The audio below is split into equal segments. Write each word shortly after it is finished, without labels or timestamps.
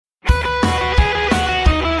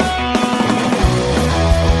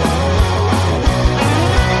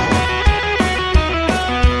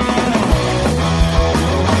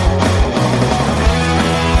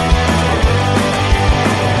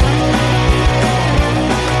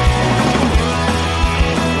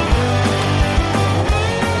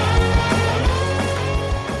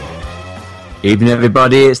Evening,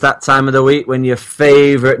 everybody. It's that time of the week when your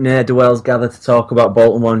favourite ne'er-do-wells gather to talk about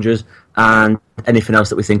Bolton Wanderers and anything else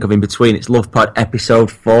that we think of in between. It's Love Pod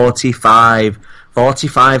episode 45.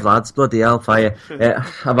 45, lads. Bloody hellfire.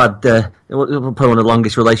 I've had probably one of the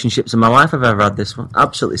longest relationships in my life I've ever had, this one.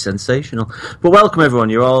 Absolutely sensational. But welcome,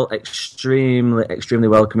 everyone. You're all extremely, extremely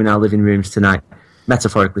welcome in our living rooms tonight.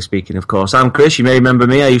 Metaphorically speaking, of course. I'm Chris. You may remember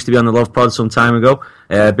me. I used to be on the Love Pod some time ago.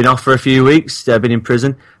 Been off for a few weeks. Been in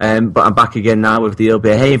prison. But I'm back again now with the ill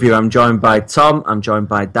behaviour. I'm joined by Tom. I'm joined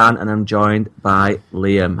by Dan. And I'm joined by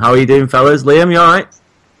Liam. How are you doing, fellas? Liam, you alright?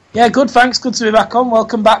 Yeah, good, thanks. Good to be back on.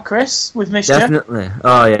 Welcome back, Chris. We've missed you. Definitely.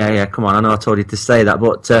 Oh, yeah. Come on. I know I told you to say that.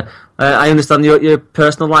 But I understand your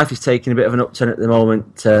personal life is taking a bit of an upturn at the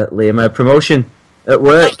moment, Liam. A promotion at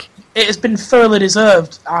work. It has been thoroughly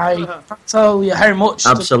deserved. I can't tell you how much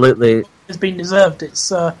Absolutely has been deserved.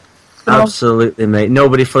 It's absolutely, mate.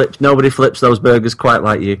 Nobody flips those burgers quite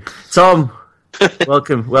like you. Tom,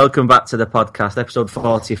 welcome back to the podcast, episode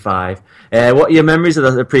 45. What are your memories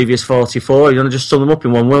of the previous 44? You want to just sum them up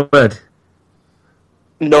in one word?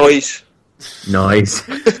 Noise.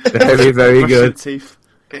 Very, very good.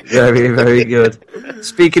 Very, very good.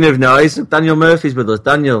 Speaking of noise, Daniel Murphy's with us.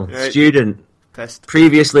 Daniel, student. Pissed.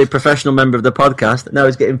 Previously professional member of the podcast, now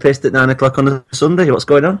he's getting pissed at 9 o'clock on a Sunday. What's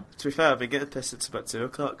going on? To be fair, I've been getting pissed since about 2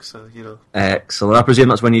 o'clock, so, you know. Excellent. I presume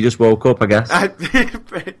that's when you just woke up, I guess.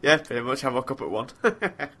 Yeah, pretty much. I woke up at 1.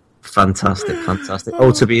 Fantastic.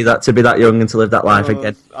 Oh, to be that young and to live that life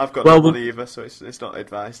again. I've got no money either, so it's not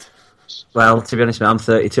advised. Well, to be honest, mate, I'm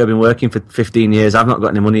 32. I've been working for 15 years. I've not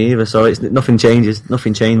got any money either, so nothing changes.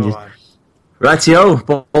 Oh, Rightio,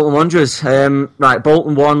 Bolton Wanderers. Right,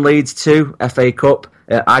 Bolton 1, Leeds 2, FA Cup.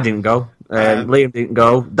 I didn't go. Liam didn't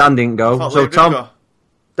go. Dan didn't go. So Tom,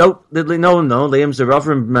 no, Liam's a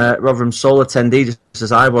Rotherham sole attendee, just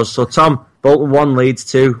as I was. So Tom, Bolton 1, Leeds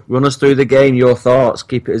 2. Run us through the game. Your thoughts.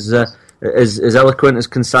 Keep it as eloquent, as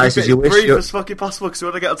concise as you wish. Brief as fucking possible, because we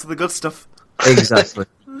want to get onto the good stuff. Exactly.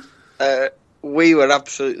 We were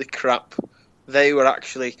absolutely crap. They were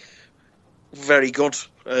actually very good.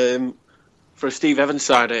 For a Steve Evans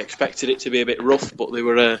side, I expected it to be a bit rough, but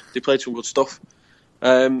they played some good stuff.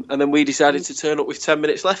 And then we decided to turn up with 10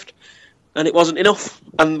 minutes left, and it wasn't enough.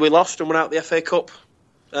 And we lost and went out the FA Cup.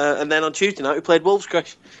 And then on Tuesday night, we played Wolves,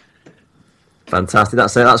 Chris. Fantastic.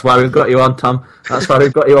 That's it. That's why we've got you on, Tom. That's why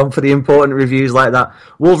we've got you on for the important reviews like that.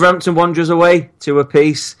 Wolverhampton Wanderers away 2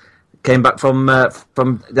 apiece. Came back from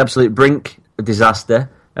the absolute brink of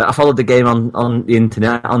disaster. I followed the game on the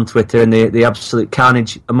internet, on Twitter, and the absolute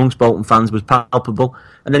carnage amongst Bolton fans was palpable.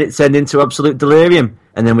 And then it turned into absolute delirium.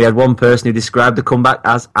 And then we had one person who described the comeback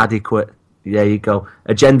as adequate. There you go.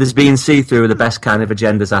 Agendas being see-through are the best kind of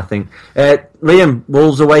agendas, I think. Liam,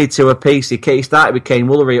 Wolves away 2 apiece. He started with Kane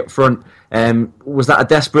Woolery up front. Was that a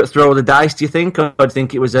desperate throw of the dice, do you think? Or do you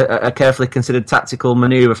think it was a carefully considered tactical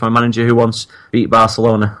manoeuvre from a manager who once beat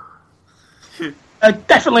Barcelona?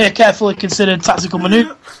 Definitely a carefully considered tactical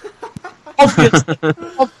manoeuvre.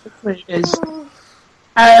 Obviously it is.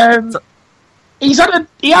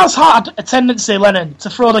 He has had a tendency, Lennon, to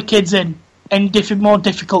throw the kids in more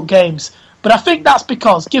difficult games. But I think that's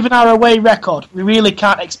because, given our away record, we really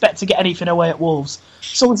can't expect to get anything away at Wolves.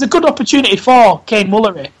 So it's a good opportunity for Kane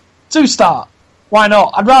Woolery to start. Why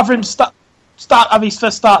not? I'd rather him have his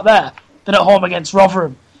first start there than at home against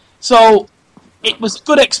Rotherham. So it was a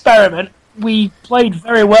good experiment. We played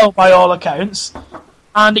very well by all accounts,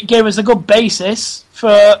 and it gave us a good basis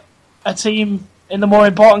for a team in the more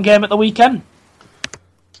important game at the weekend.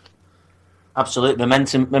 Absolute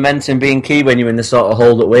momentum being key when you're in the sort of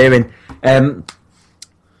hole that we're in.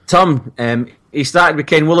 Tom, he started with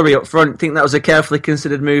Kane Woolery up front. Think that was a carefully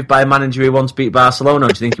considered move by a manager who once beat Barcelona? Or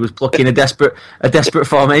do you think he was plucking a desperate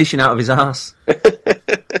formation out of his arse?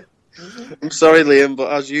 I'm sorry, Liam,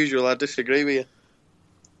 but as usual, I disagree with you.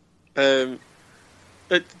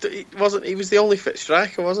 It wasn't. He was the only fit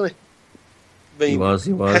striker, wasn't he? I mean, he was.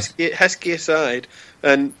 Heskey aside,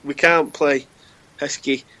 and we can't play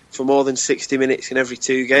Heskey for more than 60 minutes in every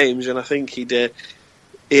 2 games, and I think he'd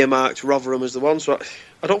earmarked Rotherham as the one. So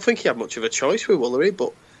I don't think he had much of a choice with Woolery.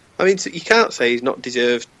 But I mean, you can't say he's not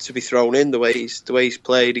deserved to be thrown in the way he's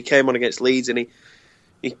played. He came on against Leeds and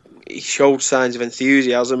he showed signs of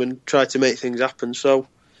enthusiasm and tried to make things happen. So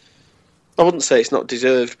I wouldn't say it's not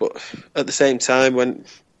deserved, but at the same time,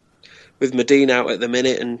 with Medina out at the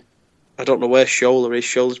minute, and I don't know where Scholler is.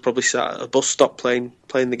 Scholler's probably sat at a bus stop playing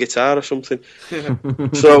the guitar or something.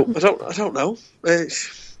 So I don't know. I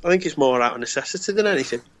think it's more out of necessity than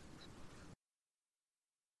anything.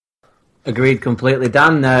 Agreed completely.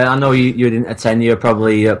 Dan, I know you didn't attend. You were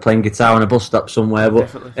probably playing guitar on a bus stop somewhere.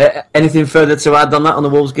 But anything further to add on that on the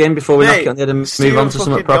Wolves game before we knock it on the head and move on to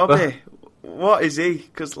something proper? Nobby. What is he?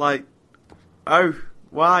 Because why?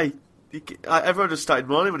 Everyone just started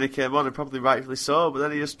moaning when he came on, and probably rightfully so. But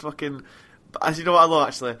then he just fucking. As you know what I love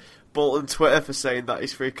actually, Bolton Twitter for saying that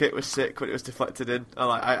his free kick was sick when it was deflected in.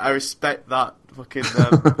 I respect that fucking.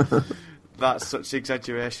 That's such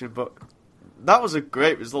exaggeration, but. That was a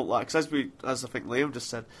great result, because as I think Liam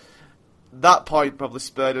just said, that point probably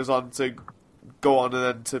spurred us on to go on and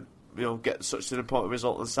then to get such an important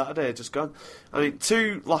result on Saturday. Just gone. I mean,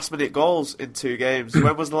 2 last-minute goals in 2 games.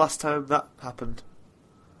 When was the last time that happened?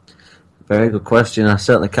 Very good question. I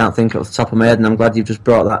certainly can't think off the top of my head, and I'm glad you've just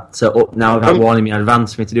brought that up now without warning me in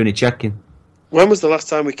advance for me to do any checking. When was the last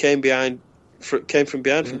time we came from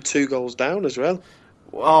behind from 2 goals down as well?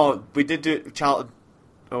 Oh, we did do it with Charlton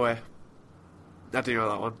away. I do know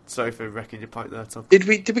that one. Sorry for wrecking your point there, Tom. Did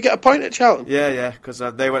we get a point at Charlton? Yeah, because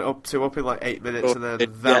they went up in like 8 minutes, and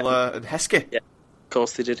then Vela and Heskey. Yeah, of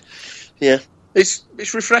course they did. Yeah, it's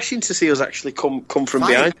refreshing to see us actually come from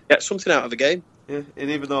behind, get something out of the game. Yeah, and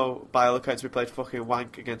even though by all accounts we played fucking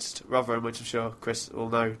wank against Rotherham, which I'm sure Chris will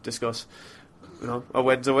now discuss. A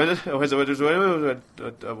win's a winner. A win's a winner.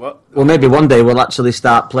 What? Well, maybe one day we'll actually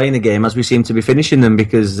start playing the game as we seem to be finishing them,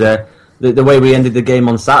 because. The way we ended the game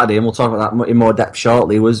on Saturday, and we'll talk about that in more depth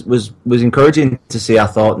shortly, was encouraging to see. I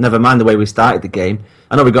thought, never mind the way we started the game.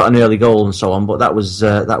 I know we got an early goal and so on, but that was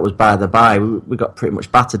by the by. We got pretty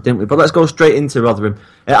much battered, didn't we? But let's go straight into Rotherham.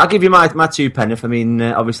 I'll give you my 2 penneth. I mean,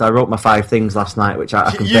 obviously I wrote my 5 things last night, which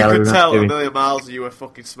I can barely remember. You could tell a million miles you were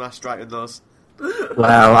fucking smashed right in those.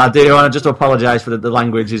 Well, I do want to just apologise for the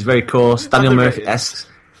language. It's very coarse.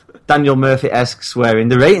 Daniel Murphy-esque swearing.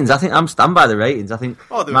 The ratings, I think I'm stand by the ratings. I think.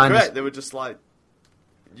 Oh, they were great. They were just like,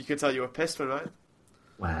 you could tell you were pissed for right.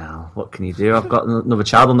 Well, what can you do? I've got another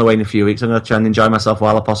child on the way in a few weeks. I'm going to try and enjoy myself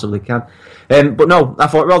while I possibly can. But no, I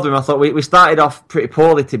thought Rotherham. I thought we started off pretty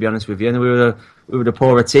poorly, to be honest with you, and we were the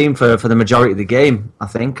poorer team for the majority of the game. I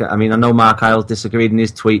think. I mean, I know Mark Isles disagreed in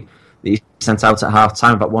his tweet that he sent out at half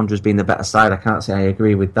time about Wanderers being the better side. I can't say I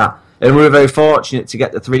agree with that. And we were very fortunate to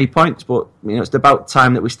get the 3 points, but it's about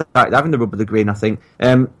time that we started having the rub of the green, I think.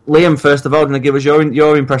 Liam, first of all, going to give us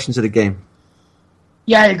your impressions of the game.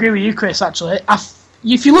 Yeah, I agree with you, Chris, actually.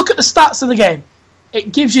 If you look at the stats of the game,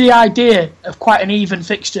 it gives you the idea of quite an even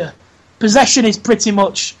fixture. Possession is pretty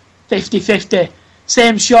much 50-50.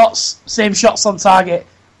 Same shots on target,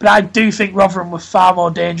 but I do think Rotherham were far more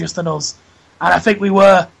dangerous than us. And I think we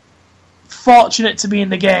were fortunate to be in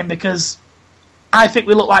the game because I think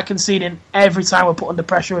we look like conceding every time we're put under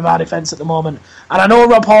pressure with our defence at the moment. And I know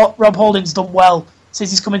Rob Holding's done well since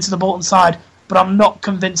he's come into the Bolton side, but I'm not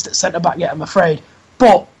convinced at centre-back yet, I'm afraid.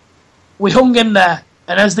 But we hung in there,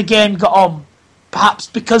 and as the game got on, perhaps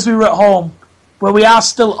because we were at home, where we are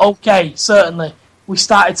still okay, certainly, we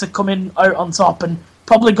started to come in out on top and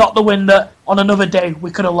probably got the win that on another day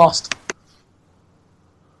we could have lost.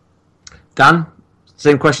 Dan,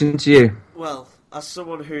 same question to you. Well, as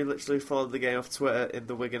someone who literally followed the game off Twitter in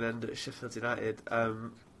the Wigan end at Sheffield United,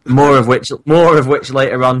 more of which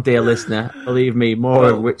later on, dear listener. Believe me,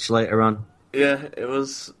 of which later on. Yeah, it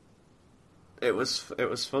was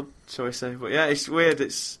fun, shall we say? But yeah, it's weird.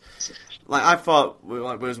 It's like I thought we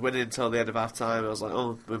was winning until the end of half time. I was like,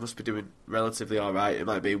 oh, we must be doing relatively all right. It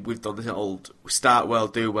might be we've done the old start well,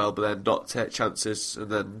 do well, but then not take chances and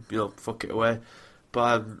then fuck it away.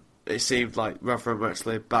 But it seemed like Rotherham were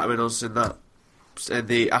actually battering us in the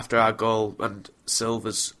after our goal and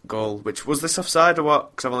Silva's goal, which was this offside or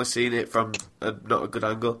what? Because I've only seen it from not a good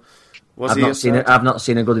angle. I've not seen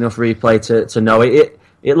a good enough replay to know it.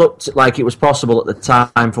 It looked like it was possible at the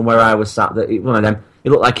time from where I was sat that one of them.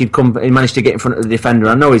 It looked like he managed to get in front of the defender.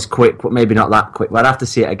 I know he's quick, but maybe not that quick. But I'd have to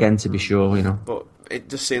see it again to be sure, But it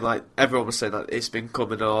just seemed like everyone was saying that it's been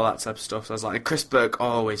coming and all that type of stuff. So I was like, and Chris Burke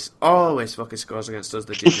always fucking scores against us,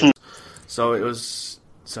 the genius. So it was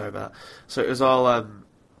sorry about that. So it was all.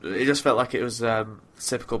 It just felt like it was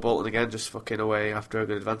typical Bolton again, just fucking away after a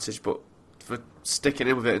good advantage. But for sticking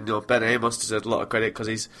in with it, and Ben Amos deserved a lot of credit because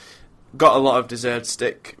he's got a lot of deserved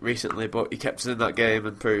stick recently, but he kept us in that game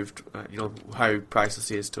and proved, how priceless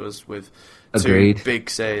he is to us with Agreed. 2 big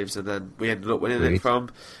saves, and then we ended up winning it from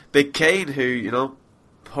Big Kane, who,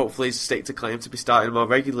 hopefully is stick to claim to be starting more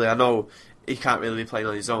regularly. I know he can't really be playing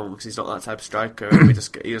on his own because he's not that type of striker. he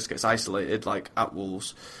just gets isolated like at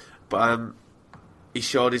Wolves, but he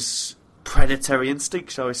showed his predatory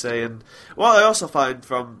instinct, shall we say. And what I also find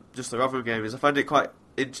from just the Rotherham game is I find it quite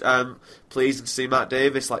pleasing to see Matt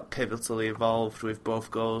Davis pivotally involved with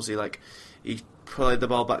both goals. he played the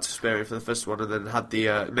ball back to Spearing for the first one, and then had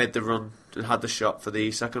made the run and had the shot for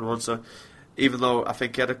the second one. So even though I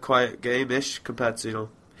think he had a quiet game-ish compared to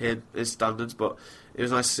his standards, but it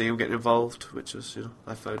was nice to see him getting involved, which was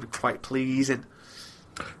I found quite pleasing.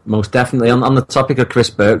 Most definitely. On the topic of Chris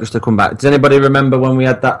Burke, just to come back, does anybody remember when we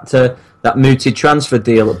had that mooted transfer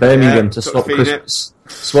deal at Birmingham to stop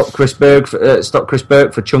Chris Burke for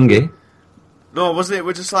Chungi? No, wasn't it?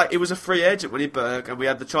 We're just like, it was a free agent when he Burke, and we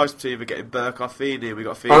had the choice between either getting Burke or Feeney, and we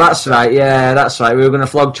got Feeney. Oh, that's right. Yeah, that's right. We were going to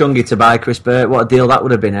flog Chungi to buy Chris Burke. What a deal that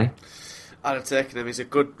would have been, eh? I'd have taken him. He's a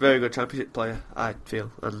very good championship player, I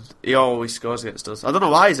feel, and he always scores against us. I don't know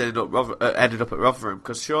why he's ended up at Rotherham,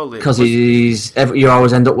 because surely... Because you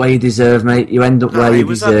always end up where you deserve, mate. You end up where you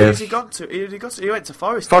deserve. Where's he gone to? He went to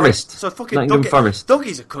Forest. Forest. So fucking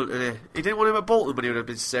Dougie's a cunt, isn't he? He didn't want him at Bolton when he would have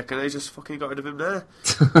been sick, and they just fucking got rid of him there.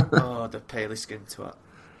 Oh, the paley skinned twat.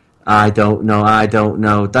 I don't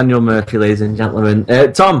know. Daniel Murphy, ladies and gentlemen.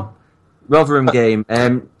 Tom, Rotherham game.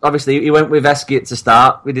 Obviously, he went with Esky to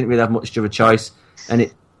start. We didn't really have much of a choice,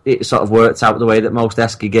 and it sort of worked out the way that most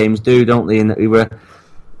Esky games do, don't they? In that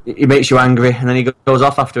he makes you angry, and then he goes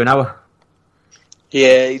off after an hour.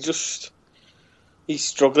 Yeah, he's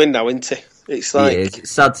struggling now, isn't he? It's like it's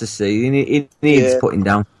sad to see. He needs putting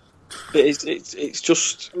down. But it's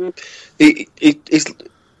just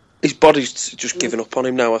his body's just given up on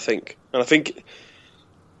him now, I think, and I think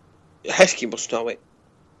Heskey must know it.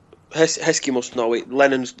 Heskey must know it.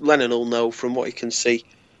 Lennon will know from what he can see.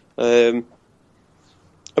 I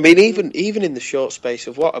mean, even in the short space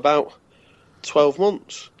of about 12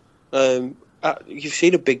 months, you've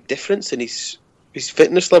seen a big difference in his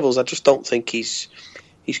fitness levels. I just don't think he's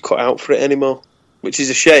cut out for it anymore, which is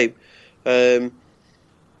a shame. Because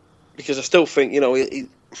I still think he's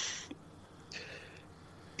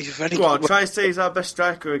very. Go on, try and say he's our best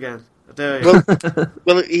striker again. I dare you.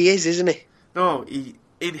 Well, he is, isn't he? No,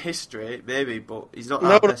 in history, maybe, but he's not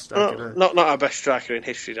our best striker. Not our best striker in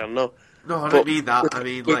history, Dan, no. No, I don't mean that. I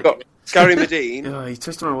mean, we've got Gary Medine. Oh, you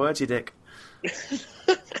twist on my words, you dick.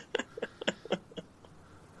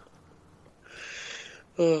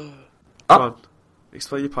 Come on.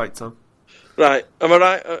 Explain your point, Tom. Right. Am I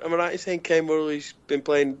right in saying Kane Murray's been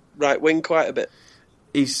playing right wing quite a bit?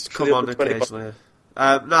 He's come on occasionally.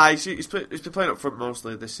 He's been playing up front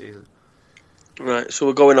mostly this season. Right, so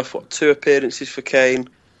we're going off 2 appearances for Kane.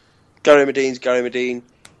 Gary Medine's Gary Medine.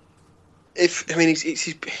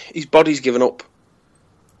 His body's given up.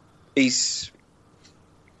 He's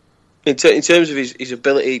in terms of his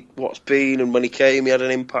ability, what's been, and when he came, he had an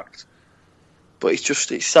impact. But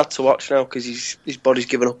it's sad to watch now because his body's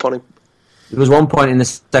given up on him. There was one point in the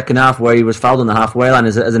second half where he was fouled on the halfway line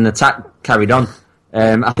as an attack carried on.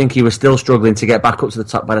 I think he was still struggling to get back up to the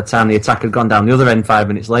top by the time the attack had gone down the other end 5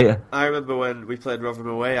 minutes later. I remember when we played Rotherham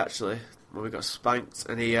away, actually, when we got spanked,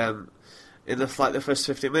 and he, in the first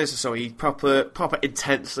 15 minutes or so, he proper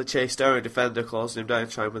intensely chased our defender, closing him down,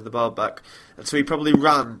 trying to win the ball back. And so he probably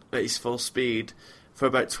ran at his full speed for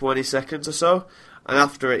about 20 seconds or so, and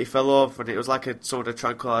after it he fell over, and it was like someone had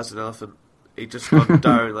tranquilised an elephant. He just gone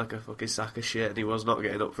down like a fucking sack of shit, and he was not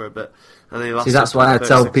getting up for a bit. And then he See, that's why I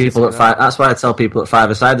tell people at 5. That's why I tell people at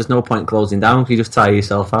 5-a-side. There's no point closing down if you just tire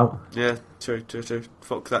yourself out. Yeah, true.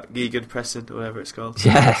 Fuck that Gegan pressing, or whatever it's called.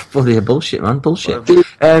 Yeah, bloody bullshit, man, bullshit. He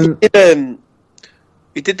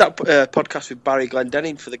did that podcast with Barry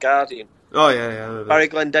Glendenning for The Guardian. Oh yeah. Barry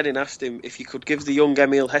Glendenning asked him if you could give the young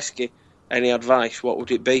Emile Heskey any advice, what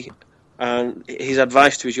would it be? And his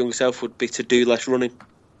advice to his younger self would be to do less running.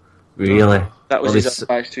 Really? That was his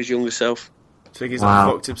advice to his younger self. I think he's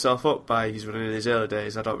fucked himself up by his running in his early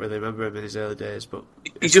days. I don't really remember him in his early days, but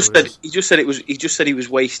he just said he was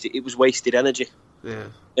wasted. It was wasted energy. Yeah.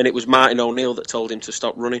 And it was Martin O'Neill that told him to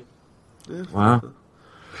stop running. Yeah. Wow.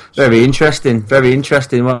 Very interesting.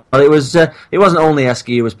 Well, it wasn't only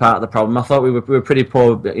Esky who was part of the problem. I thought we were pretty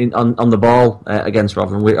poor on the ball against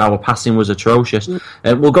Rotherham. Our passing was atrocious.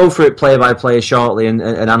 We'll go through it player by player shortly and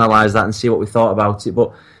analyse that and see what we thought about it.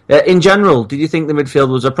 But in general, did you think the midfield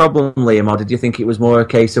was a problem, Liam, or did you think it was more a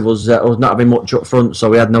case of us not having much up front, so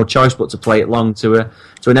we had no choice but to play it long to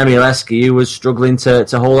an Emile Heskey who was struggling to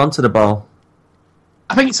hold on to the ball?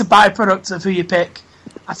 I think it's a byproduct of who you pick.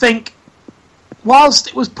 I think, whilst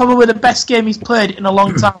it was probably the best game he's played in a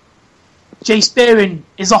long time, Jay Spearing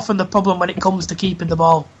is often the problem when it comes to keeping the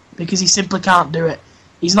ball, because he simply can't do it.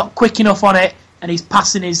 He's not quick enough on it, and his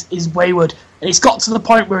passing is wayward. And it's got to the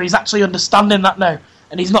point where he's actually understanding that now,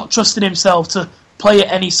 and he's not trusting himself to play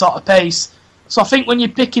at any sort of pace. So I think when you're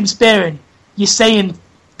picking Spearing, you're saying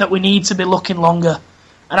that we need to be looking longer.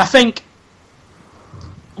 And I think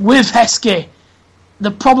with Heskey,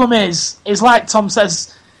 the problem is like Tom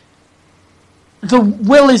says, the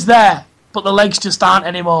will is there, but the legs just aren't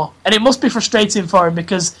anymore. And it must be frustrating for him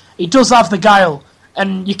because he does have the guile,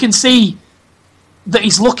 and you can see that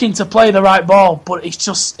he's looking to play the right ball, but it's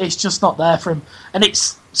just not there for him. And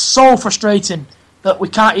it's so frustrating that we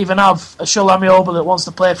can't even have a Shalami Oba that wants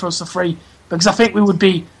to play for us for free, because I think we would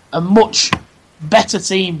be a much better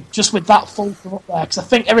team just with that fulcrum up there, because I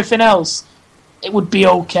think everything else, it would be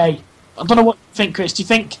okay. I don't know what you think, Chris. Do you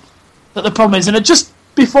think that the problem is, and just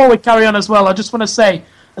before we carry on as well, I just want to say,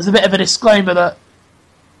 as a bit of a disclaimer, that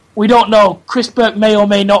we don't know. Chris Burke may or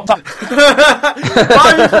may not. Why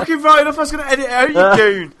are you fucking right enough? I was going to edit it out, you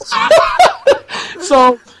goon.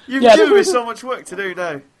 So You've given me so much work to do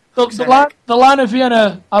now. The line of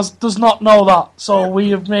Vienna does not know that, so we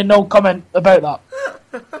have made no comment about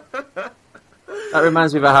that. That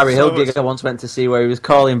reminds me of a Harry Hill gig I once went to see where he was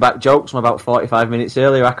calling back jokes from about 45 minutes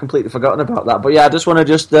earlier. I completely forgotten about that. But yeah, I just want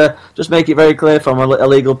to just make it very clear from a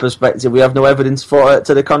legal perspective, we have no evidence to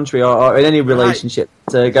the contrary or in any relationship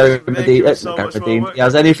to Gary Medina. He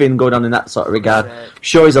has anything going on in that sort of regard.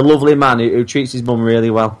 Sure, he's a lovely man who treats his mum really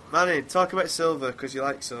well. Manny, talk about Silva, because you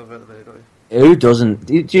like Silva at the minute, don't you? Who doesn't?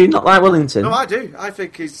 Do you not like Wellington? No, I do. I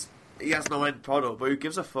think he has no end product, but who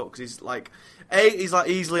gives a fuck? 'Cause he's like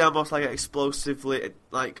easily almost like explosively,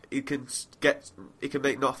 like he can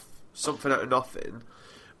make something out of nothing.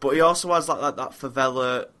 But he also has like that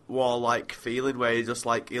favela war-like feeling where he just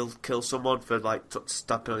like he'll kill someone for like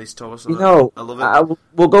stepping on his toe or something. I love it.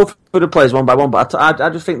 We'll go through the players one by one, but I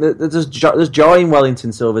just think that there's joy in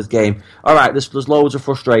Wellington Silva's game. All right, there's loads of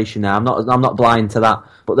frustration now. I'm not blind to that,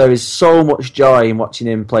 but there is so much joy in watching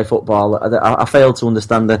him play football. I fail to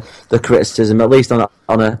understand the criticism, at least on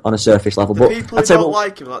a surface level. The people who don't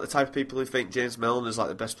like him are like the type of people who think James Milner is like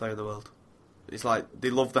the best player in the world. It's like they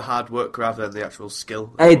love the hard work rather than the actual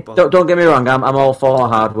skill. Hey, don't get me wrong. I'm all for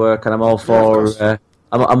hard work, and I'm all for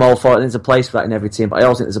I'm all for it. There's a place for that in every team, but I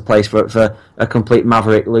also think there's a place for a complete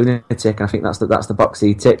maverick lunatic. And I think that's the box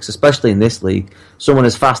he ticks, especially in this league. Someone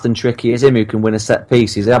as fast and tricky as him who can win a set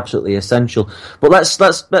piece is absolutely essential. But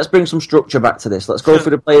let's bring some structure back to this. Let's go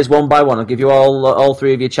through the players one by one. I'll give you all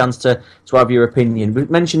three of you a chance to have your opinion. We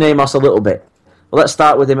mentioned Amos a little bit. Well, let's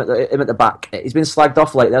start with him at the back. He's been slagged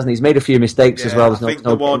off lately, hasn't he? He's made a few mistakes as well. There's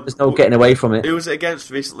no getting away from it. Who was it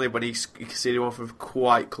against recently when he conceded one from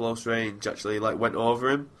quite close range? Actually, like went over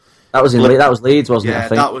him. That was Leeds, wasn't it? I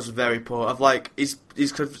think that was very poor. He's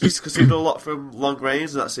conceded a lot from long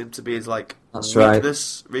range, and that seemed to be his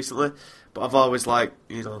weakness recently. But I've always the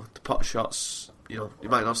pot shots. You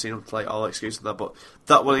might not have seen him play all excuse that, but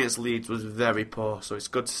that one against Leeds was very poor. So it's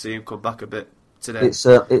good to see him come back a bit today. It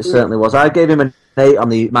certainly was. I gave him an 8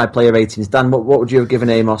 on my player ratings. Dan, what would you have given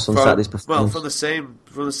Amos on Saturday's performance? Well,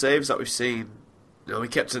 from the saves that we've seen, he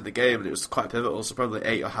kept it in the game and it was quite pivotal. So probably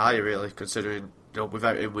 8 or higher, really, considering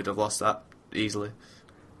without him we'd have lost that easily.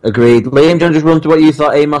 Agreed. Liam, do you want to just run through what you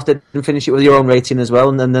thought Amos did and finish it with your own rating as well,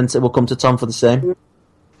 and then we'll come to Tom for the same.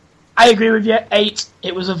 I agree with you. 8.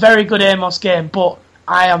 It was a very good Amos game, but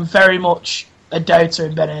I am very much a doubter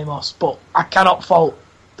in Ben Amos. But I cannot fault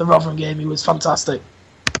the Rotherham game. He was fantastic.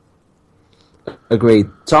 Agreed.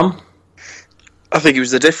 Tom? I think he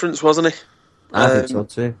was the difference, wasn't he? I think so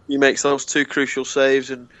too. He makes those 2 crucial saves,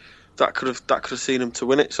 and that could have seen him to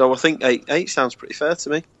win it. So I think 8 sounds pretty fair to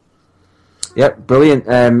me. Yep, brilliant.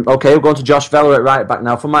 Okay, we're going to Josh Vela at right back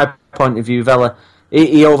now. From my point of view, Vela,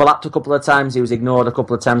 he overlapped a couple of times. He was ignored a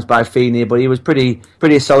couple of times by Feeney, but he was pretty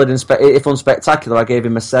solid and if unspectacular. I gave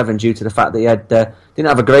him a 7 due to the fact that he didn't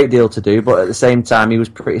have a great deal to do, but at the same time he was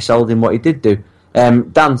pretty solid in what he did do.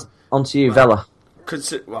 Dan, on to you, Vela.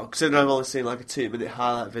 Considering I've only seen like a 2-minute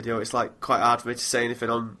highlight video, it's quite hard for me to say anything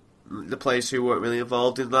on the players who weren't really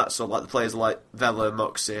involved in that. So the players like Vela,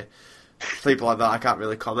 Moxie, people like that, I can't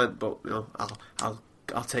really comment. But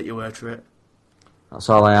I'll take your word for it. That's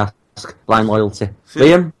all I ask. Blind loyalty.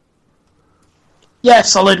 Liam? Yeah,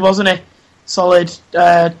 solid, wasn't he? Solid.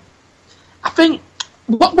 I think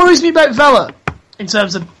what worries me about Vela in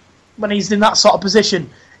terms of when he's in that sort of position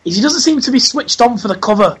is he doesn't seem to be switched on for the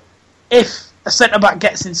cover if a centre-back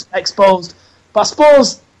gets exposed. But I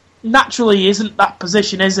suppose naturally he isn't that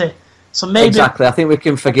position, is he? So maybe exactly. I think we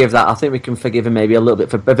can forgive that. I think we can forgive him maybe a little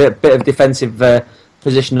bit for a bit of defensive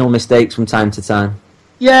positional mistakes from time to time.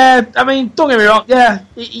 Yeah, I mean, don't get me wrong. Yeah,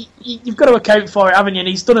 you've got to account for it, haven't you? And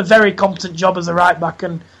he's done a very competent job as a right back,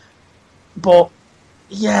 but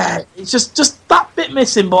yeah, it's just that bit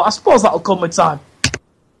missing. But I suppose that'll come with time.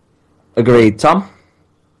 Agreed, Tom.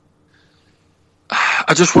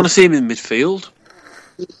 I just want to see him in midfield.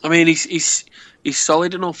 I mean, he's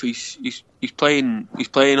solid enough. He's playing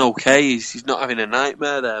okay. He's not having a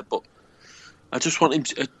nightmare there. But I just want him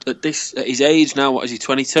to, at his age now. What is he?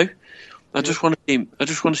 22. I just want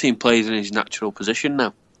to see him play in his natural position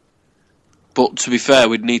now. But to be fair,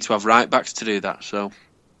 we'd need to have right backs to do that. So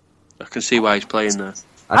I can see why he's playing there.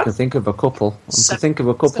 I can think of a couple.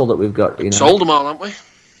 That we've got. Sold them all, haven't we?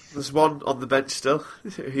 There's one on the bench still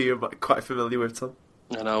who you're quite familiar with, Tom.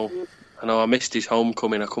 I know. I missed his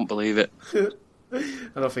homecoming. I couldn't believe it.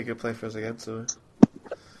 I don't think he'll play for us again, so.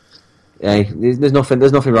 Yeah, there's nothing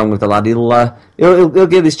wrong with the lad. He'll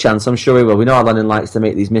give this chance. I'm sure he will. We know how Lennon likes to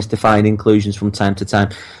make these mystifying inclusions from time to time.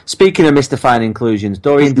 Speaking of mystifying inclusions,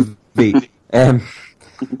 Dorian DeVete.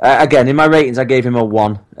 Again, in my ratings, I gave him a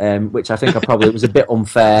 1, which I think I probably was a bit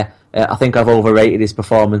unfair. I think I've overrated his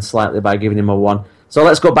performance slightly by giving him a 1. So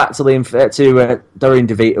let's go back to Dorian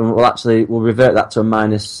DeVete, and we'll revert that to a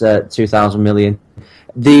minus 2,000 million.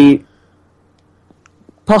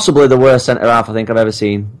 Possibly the worst centre half I think I've ever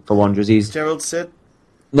seen for Wanderers. He's Gerald Sid.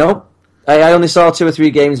 No, I only saw 2 or 3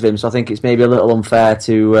 games of him, so I think it's maybe a little unfair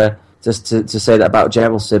to say that about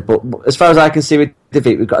Gerald Sid. But as far as I can see with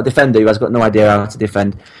DeVete, we've got a defender who has got no idea how to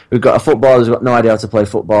defend. We've got a footballer who's got no idea how to play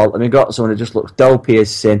football, and we've got someone who just looks dopey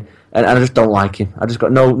as sin. And I just don't like him. I just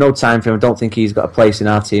got no time for him. I don't think he's got a place in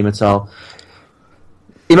our team at all.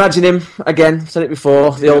 Imagine him, again, said it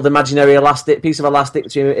before, the old imaginary piece of elastic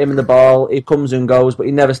between him and the ball. He comes and goes, but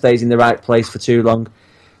he never stays in the right place for too long.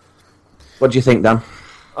 What do you think, Dan?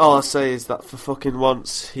 All I say is that for fucking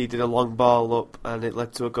once, he did a long ball up and it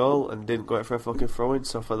led to a goal and didn't go out for a fucking throw-in.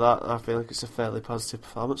 So for that, I feel like it's a fairly positive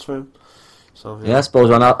performance for him. So yeah, I suppose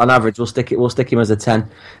on average we'll stick him as a 10.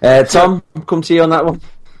 Tom, come to you on that one.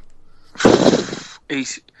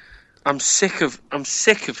 I'm sick of.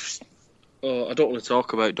 Oh, I don't want to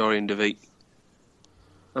talk about Dorian DeVete.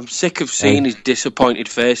 I'm sick of seeing his disappointed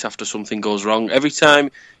face after something goes wrong. Every time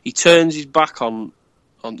he turns his back on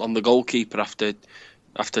the goalkeeper after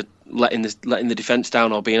letting the defence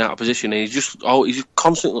down or being out of position, and he just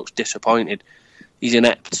constantly looks disappointed. He's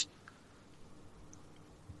inept.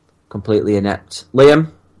 Completely inept.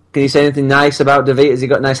 Liam, can you say anything nice about DeVete? Has he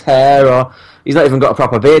got nice hair, or he's not even got a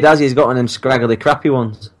proper beard, has he? He's got one of them scraggly, crappy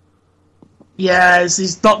ones. Yeah,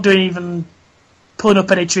 he's not doing even pulling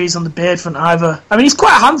up any trees on the beard front either. I mean, he's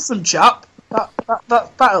quite a handsome chap.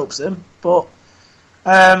 That helps him. But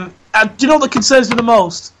do you know what concerns me the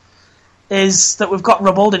most is that we've got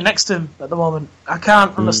Rob Holding next to him at the moment. I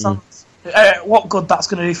can't understand what good that's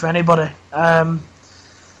going to do for anybody.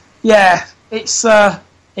 Yeah, it's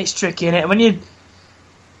tricky, innit? And when you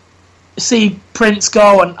see Prince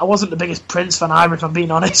go, and I wasn't the biggest Prince fan either, if I'm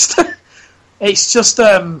being honest. It's just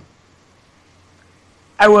our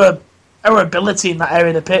ability in that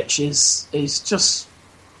area of the pitch is just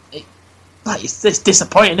it's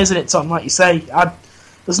disappointing, isn't it, Tom? Like you say,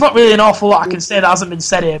 there's not really an awful lot I can say that hasn't been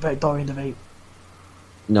said here about Dorian DeVete.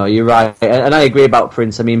 No, you're right, and I agree about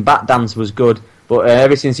Prince. I mean, Bat Dance was good, but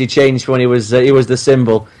ever since he changed when he was the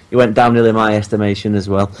symbol, he went downhill in my estimation as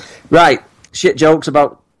well. Right, shit jokes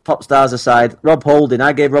about pop stars aside. Rob Holding,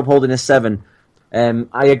 I gave Rob Holding a 7.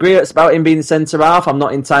 I agree it's about him being centre half. I'm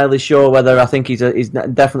not entirely sure whether I think he's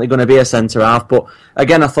definitely going to be a centre half. But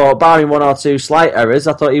again, I thought, barring 1 or 2 slight errors,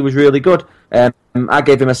 I thought he was really good. I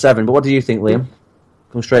gave him a 7. But what do you think, Liam?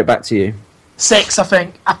 Come straight back to you. 6, I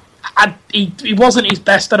think. He wasn't his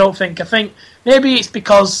best, I don't think. I think maybe it's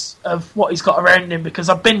because of what he's got around him, because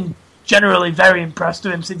I've been generally very impressed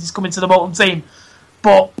with him since he's come into the Bolton team.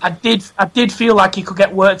 But I did feel like he could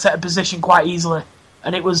get worked at a position quite easily.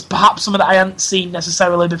 And it was perhaps something that I hadn't seen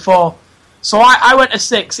necessarily before. So I went to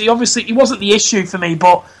 6. He wasn't the issue for me,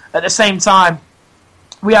 but at the same time,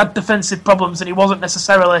 we had defensive problems and he wasn't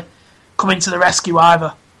necessarily coming to the rescue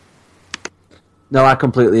either. No, I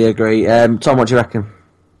completely agree. Tom, what do you reckon?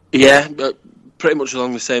 Yeah, pretty much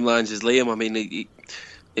along the same lines as Liam. I mean,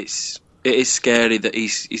 it is scary that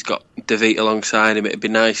he's got DeVete alongside him. It'd be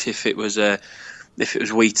nice if it was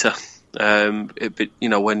Wheater.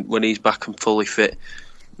 When he's back and fully fit,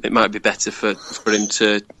 it might be better for him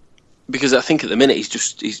to, because I think at the minute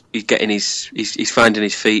he's getting he's finding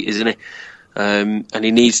his feet, isn't he? And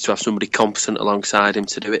he needs to have somebody competent alongside him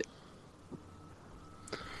to do it.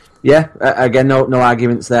 Yeah, again, no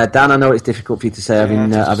arguments there. Dan, I know it's difficult for you to say,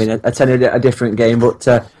 having attended a different game, but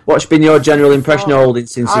what's been your general impression of Holding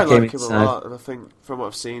since he came inside? I like him a lot, and I think from what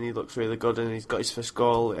I've seen, he looks really good, and he's got his first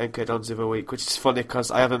goal at MK Dons the other week, which is funny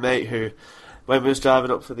because I have a mate who, when we was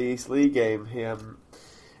driving up for the East League game, he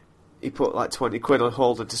put like 20 quid on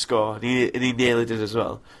Holding to score, and he nearly did as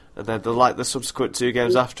well. And then the subsequent 2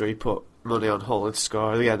 games after, he put money on Holding to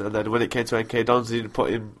score again, and then when it came to MK Dons, he didn't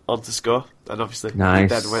put him on to score, and obviously nice. He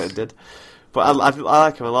then went and did. But I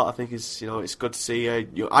like him a lot. I think it's good to see.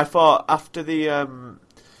 I thought after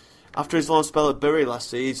his long spell at Bury last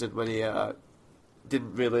season, when he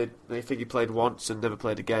didn't really. I think he played once and never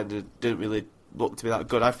played again. And didn't really look to be that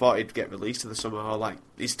good. I thought he'd get released in the summer, or like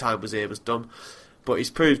his time was here, was done. But he's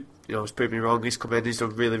proved me wrong. He's come in, he's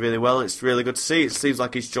done really, really well. It's really good to see. It seems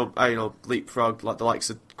like he's jumped, leapfrogged like the likes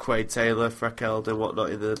of Quade Taylor, Freckeld, and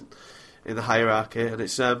whatnot in the hierarchy. And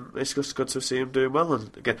it's just good to see him doing well.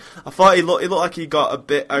 And again, I thought he looked like he got a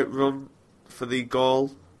bit outrun for the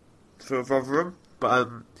goal for Rotherham, but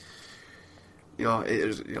it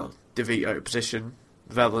was De Vito out of position.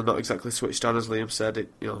 Vela not exactly switched on, as Liam said.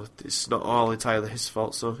 It's not all entirely his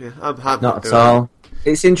fault. So yeah, I'm happy. Not at all.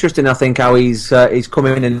 It's interesting, I think, how he's come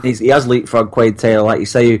in and he has leapfrogged Quade Taylor, like you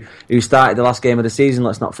say, who started the last game of the season.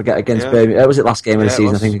 Let's not forget against Birmingham. Was it last game of the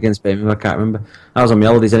season? I think against Birmingham. I can't remember. I was on my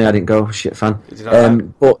holidays anyway. I didn't go. Shit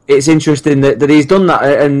fan. But it's interesting that he's done that,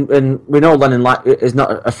 and we know Lennon is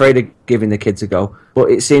not afraid of giving the kids a go.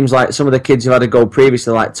 But it seems like some of the kids who had a go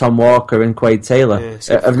previously, like Tom Walker and Quade Taylor,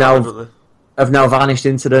 have now vanished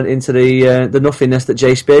into the nothingness that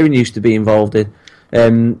Jay Spearing used to be involved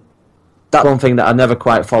in. That's one thing that I never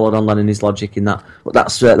quite followed on Lennon, his logic in that. But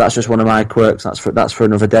that's just one of my quirks. That's for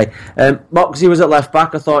another day. Moxey was at left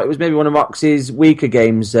back. I thought it was maybe one of Moxey's weaker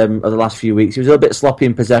games of the last few weeks. He was a little bit sloppy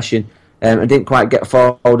in possession and didn't quite get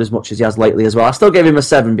forward as much as he has lately as well. I still gave him a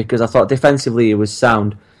 7 because I thought defensively he was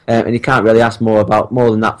sound. And you can't really ask more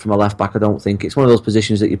than that from a left back. I don't think it's one of those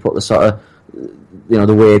positions that you put the sort of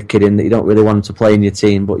the weird kid in that you don't really want him to play in your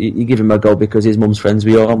team, but you give him a go because his mum's friends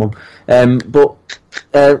with your mum. But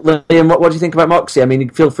Liam, what do you think about Moxey? I mean,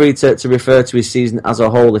 feel free to refer to his season as a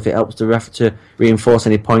whole if it helps to reinforce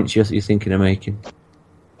any points you're thinking of making.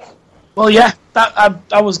 Well, yeah,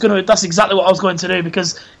 that's exactly what I was going to do,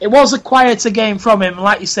 because it was a quieter game from him.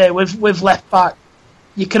 Like you say, with left back,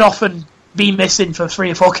 you can often be missing for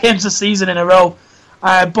 3 or 4 games a season in a row.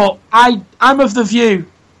 But I'm of the view,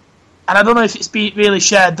 and I don't know if it's really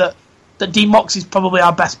shared, that Dean Moxey's probably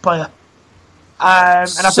our best player. And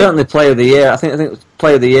certainly player of the year. I think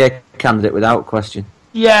player of the year candidate without question.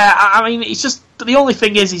 Yeah, I mean, it's just the only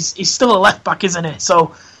thing is he's still a left back, isn't he?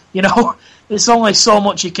 So it's only so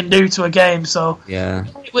much you can do to a game. So yeah,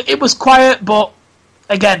 it was quiet, but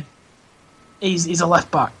again, he's a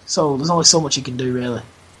left back, so there's only so much you can do, really.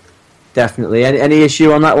 Definitely. Any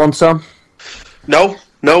issue on that one, Tom? No.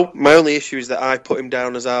 My only issue is that I put him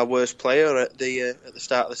down as our worst player at the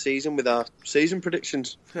start of the season with our season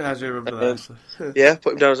predictions. Yeah, I do remember that. Yeah,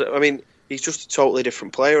 put him down as. I mean, he's just a totally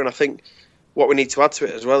different player, and I think what we need to add to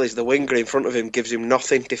it as well is the winger in front of him gives him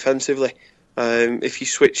nothing defensively. If you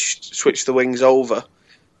switch the wings over,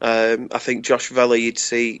 I think Josh Vela, you'd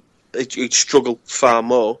see he'd struggle far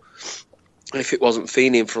more if it wasn't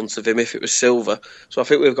Feeney in front of him, if it was Silva. So I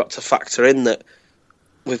think we've got to factor in that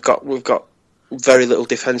we've got very little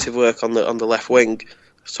defensive work on the left wing.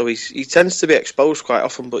 So he tends to be exposed quite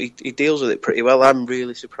often, but he deals with it pretty well. I'm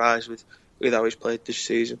really surprised with how he's played this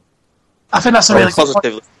season. I think that's a really good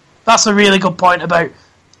point. That's a really good point about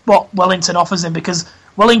what Wellington offers him, because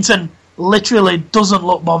Wellington literally doesn't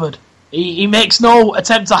look bothered. He makes no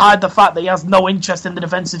attempt to hide the fact that he has no interest in the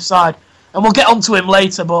defensive side. And we'll get onto him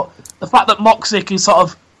later, but the fact that Moxey can sort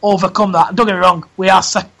of overcome that, and don't get me wrong, we are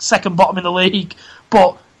second bottom in the league,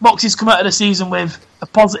 but Moxey's come out of the season with a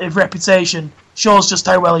positive reputation, shows just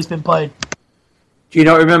how well he's been playing. Do you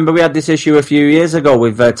not remember we had this issue a few years ago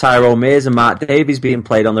with Tyrone Mears and Mark Davies being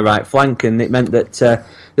played on the right flank, and it meant that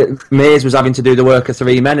Mears was having to do the work of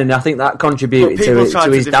 3 men, and I think that contributed to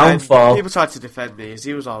his downfall. People tried to defend Mears;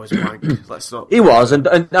 he was always blank. He was, and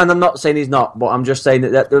I'm not saying he's not, but I'm just saying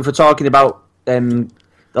that if we're talking about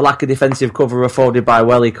the lack of defensive cover afforded by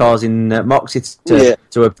Welly causing Moxey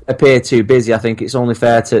to appear too busy, I think it's only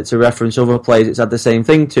fair to reference other players it's had the same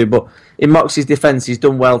thing to. But in Moxey's defence, he's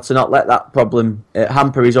done well to not let that problem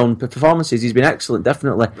hamper his own performances. He's been excellent,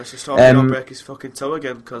 definitely. Let's just hope he don't break his fucking toe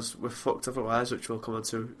again, because we're fucked otherwise, which we'll come on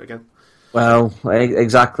to again. Well,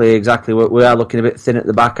 exactly. We are looking a bit thin at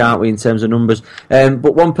the back, aren't we, in terms of numbers?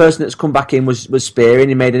 But one person that's come back in was Spearing.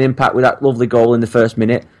 He made an impact with that lovely goal in the first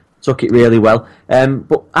minute. Took it really well.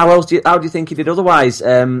 But how do you think he did otherwise?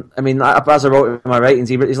 I mean, as I wrote in my ratings,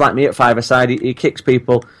 he's like me at 5-a-side. He kicks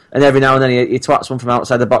people, and every now and then he twats one from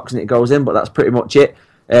outside the box and it goes in, but that's pretty much it.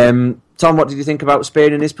 Tom, what did you think about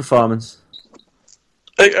Spearing and his performance?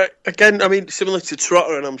 Again, I mean, similar to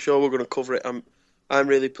Trotter, and I'm sure we're going to cover it, I'm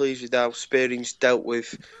really pleased with how Spearing's dealt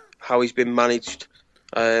with how he's been managed.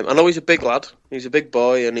 I know he's a big lad, he's a big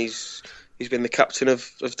boy, and he's been the captain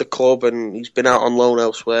of the club, and he's been out on loan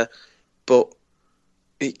elsewhere. But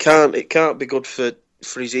it can't be good for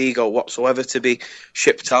his ego whatsoever to be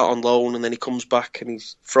shipped out on loan, and then he comes back and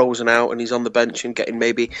he's frozen out and he's on the bench and getting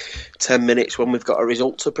maybe 10 minutes when we've got a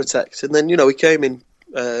result to protect. And then he came in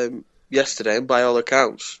yesterday, and by all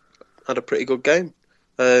accounts, had a pretty good game.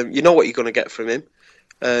 You know what you're going to get from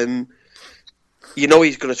him. You know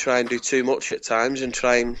he's going to try and do too much at times and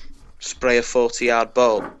try and spray a 40-yard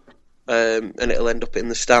ball, and it'll end up in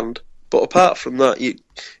the stand. But apart from that,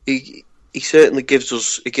 he certainly gives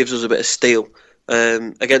us a bit of steel.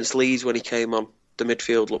 Against Leeds when he came on, the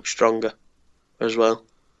midfield looked stronger as well.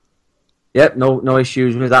 Yep, no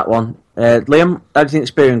issues with that one. Liam, how do you think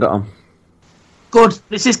Spearing got on? Good.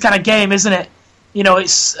 It's this kind of game, isn't it? You know,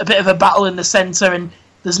 it's a bit of a battle in the centre, and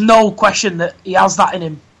there's no question that he has that in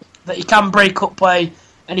him, that he can break up play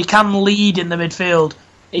and he can lead in the midfield.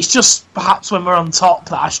 It's just perhaps when we're on top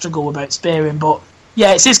that I struggle about Spearing, but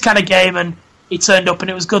yeah, it's his kind of game, and he turned up, and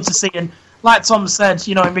it was good to see. And like Tom said,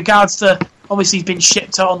 you know, in regards to, obviously he's been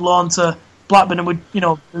shipped out on loan to Blackburn, and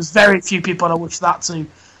there's very few people I wish that to.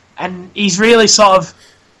 And he's really sort of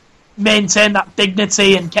maintained that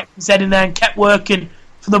dignity and kept his head in there and kept working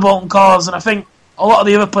for the Bolton cause. And I think a lot of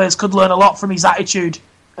the other players could learn a lot from his attitude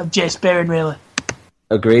of Jay Spearing, really.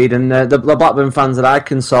 Agreed. And the Blackburn fans that I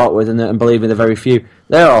consort with, and believe me, they're very few,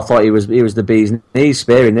 they all thought he was the bee's knees.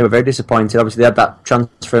 Spearing. They were very disappointed. Obviously, they had that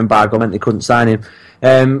transfer embargo, meant they couldn't sign him.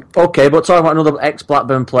 Okay, but talking about another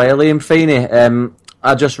ex-Blackburn player, Liam Feeney.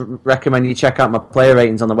 I just recommend you check out my player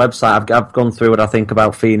ratings on the website. I've gone through what I think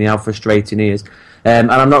about Feeney, how frustrating he is.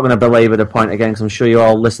 And I'm not going to belabor the point again, because I'm sure you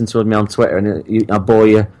all listen to me on Twitter, and I bore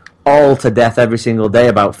you all to death every single day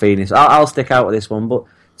about Feeney. So I'll stick out with this one. But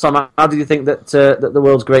Tom, how did you think that the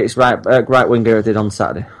world's greatest right winger did on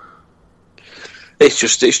Saturday? It's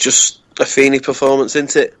just a Feeney performance,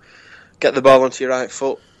 isn't it? Get the ball onto your right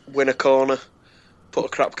foot, win a corner, put a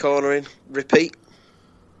crap corner in, repeat.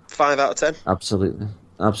 5 out of 10.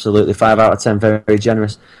 Absolutely. 5 out of 10. Very, very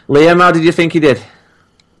generous. Liam, how did you think he did?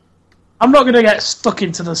 I'm not going to get stuck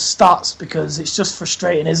into the stats because it's just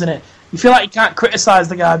frustrating, isn't it? You feel like you can't criticise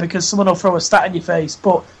the guy because someone will throw a stat in your face,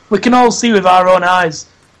 but we can all see with our own eyes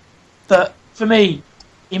that, for me,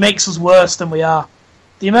 he makes us worse than we are.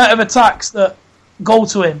 The amount of attacks that go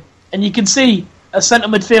to him, and you can see a centre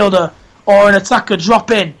midfielder or an attacker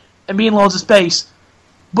drop in and be in loads of space,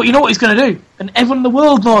 but you know what he's going to do, and everyone in the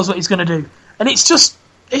world knows what he's going to do, and it's just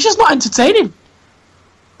not entertaining.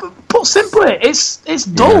 Put simply, it's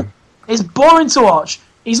dull. Yeah. It's boring to watch.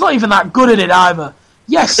 He's not even that good at it either.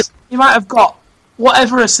 Yes, he might have got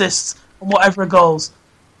whatever assists and whatever goals,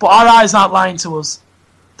 but our eyes aren't lying to us.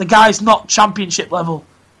 The guy's not championship level.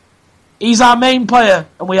 He's our main player,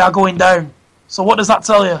 and we are going down. So what does that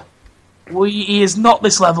tell you? He is not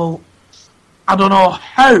this level. I don't know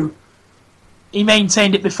how he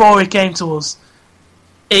maintained it before he came to us.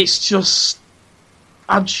 It's just...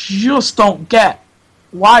 I just don't get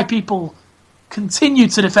why people continue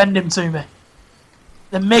to defend him to me.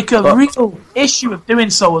 They make a real issue of doing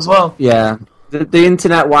so as well. Yeah. The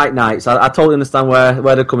internet white knights, I totally understand where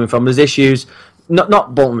they're coming from. There's issues...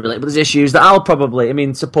 Not Bolton related, but there's issues that I'll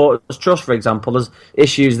probably... Supporters Trust, for example, there's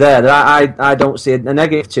issues there that I don't see a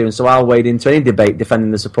negative to, and so I'll wade into any debate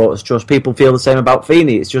defending the Supporters Trust. People feel the same about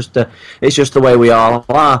Feeney. It's just the way we all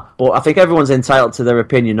are. But I think everyone's entitled to their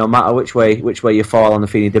opinion, no matter which way you fall on the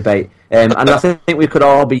Feeney debate. And I think we could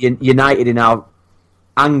all be united in our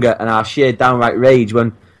anger and our sheer downright rage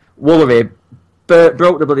when Woolery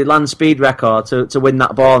broke the bloody land speed record to win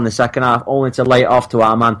that ball in the second half, only to lay it off to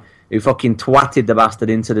our man who fucking twatted the bastard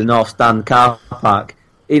into the North Stand car park.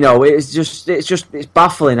 It's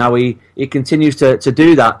baffling how he continues to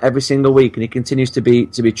do that every single week, and he continues to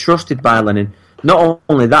be trusted by Lennon. Not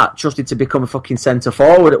only that, trusted to become a fucking centre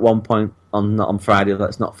forward at one point on Friday.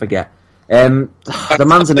 Let's not forget. The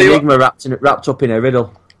man's an enigma wrapped up in a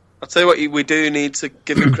riddle. I'll tell you what we do need to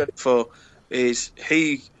give him credit for is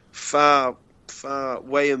he far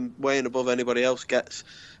way and above anybody else gets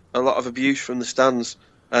a lot of abuse from the stands.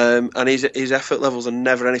 And his effort levels are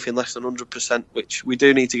never anything less than 100%, which we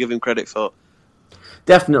do need to give him credit for.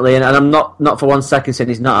 Definitely, and I'm not for 1 second saying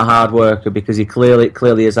he's not a hard worker, because he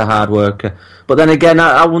clearly is a hard worker. But then again,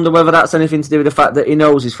 I wonder whether that's anything to do with the fact that he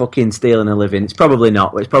knows he's fucking stealing a living. It's probably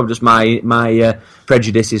not. It's probably just my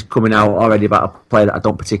prejudices coming out already about a player that I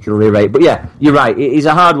don't particularly rate. But yeah, you're right. He's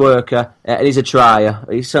a hard worker, and he's a trier.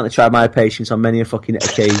 He's certainly tried my patience on many a fucking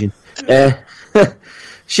occasion.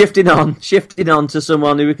 Shifting on to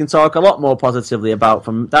someone who we can talk a lot more positively about,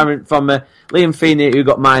 from Liam Feeney, who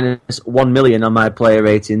got -1 million on my player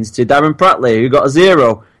ratings, to Darren Pratley, who got a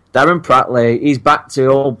 0. Darren Pratley, he's back to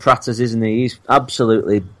old Pratters, isn't he? He's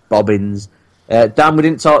absolutely bobbins. Dan, we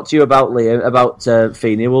didn't talk to you about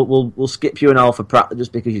Feeney. We'll skip you and all for Pratley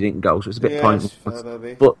just because you didn't go, so it's a bit pointless.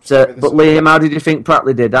 But Liam, how did you think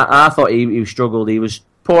Pratley did? I thought he struggled. He was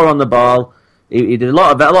poor on the ball. He did a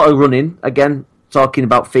lot of running again. talking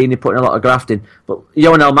about Feeney putting a lot of graft in, but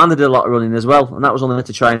Johan Elmander did a lot of running as well, and that was only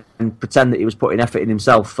to try and pretend that he was putting effort in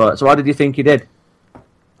himself. So how did you think he did?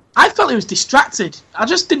 I felt he was distracted. I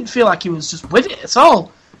just didn't feel like he was just with it at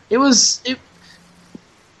all. It was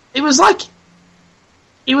like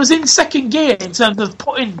he was in second gear in terms of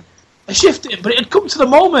putting a shift in, but it had come to the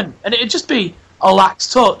moment, and it'd just be a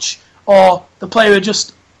lax touch, or the player would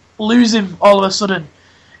just lose him all of a sudden.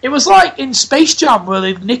 It was like in Space Jam, where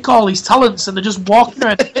they nick all his talents and they're just walking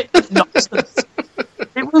around with nonsense.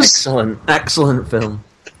 It was excellent film.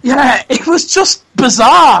 Yeah, it was just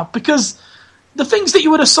bizarre, because the things that you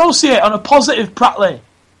would associate on a positive Pratley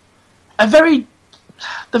are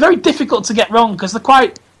they're very difficult to get wrong, because they're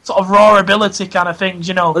quite sort of raw ability kind of things,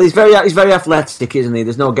 you know. Well, he's very athletic, isn't he?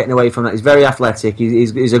 There's no getting away from that. He's very athletic.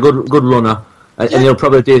 He's a good runner, and he'll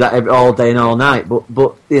probably do that all day and all night.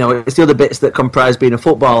 But you know, it's the other bits that comprise being a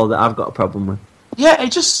footballer that I've got a problem with. Yeah,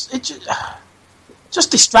 it just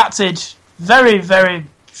distracted, very, very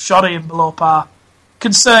shoddy and below par,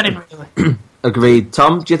 concerning really. Agreed.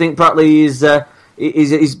 Tom, do you think Pratley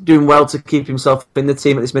is doing well to keep himself in the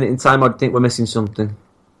team at this minute in time, or do you think we're missing something?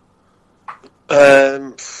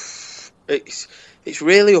 It's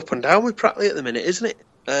really up and down with Pratley at the minute, isn't it?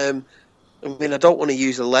 I mean, I don't want to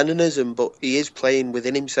use a Lennonism, but he is playing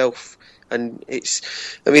within himself, and he's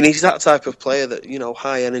that type of player that, you know,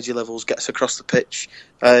 high energy levels, gets across the pitch.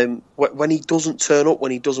 When he doesn't turn up,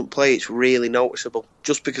 when he doesn't play, it's really noticeable,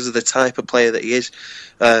 just because of the type of player that he is.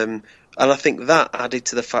 And I think that added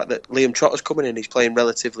to the fact that Liam Trotter's coming in, he's playing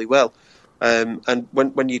relatively well. And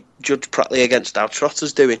when you judge Pratley against how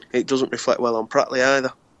Trotter's doing, it doesn't reflect well on Pratley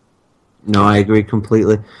either. No, I agree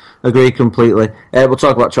completely. We'll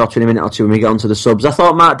talk about Trotter in a minute or two when we get onto the subs. I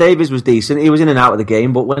thought Mark Davies was decent. He was in and out of the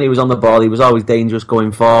game, but when he was on the ball, he was always dangerous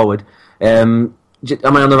going forward. Am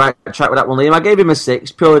I on the right track with that one, Liam? I gave him a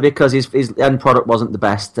 6 purely because his end product wasn't the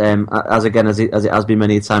best, as it has been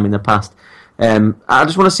many a time in the past. I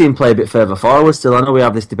just want to see him play a bit further forward still. I know we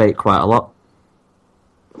have this debate quite a lot.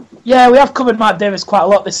 Yeah, we have covered Mark Davies quite a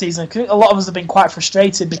lot this season. I think a lot of us have been quite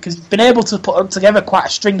frustrated because he's been able to put together quite a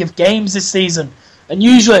string of games this season. And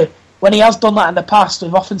usually, when he has done that in the past,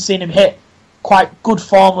 we've often seen him hit quite good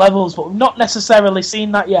form levels, but we've not necessarily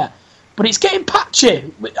seen that yet. But it's getting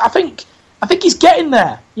patchy. I think he's getting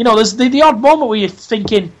there. You know, there's the odd moment where you're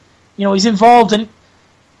thinking, you know, he's involved, and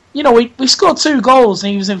you know, we scored 2 goals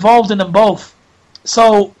and he was involved in them both.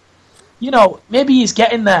 So, you know, maybe he's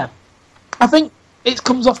getting there. I think it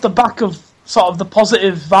comes off the back of sort of the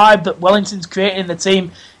positive vibe that Wellington's creating in the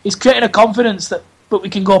team. He's creating a confidence that we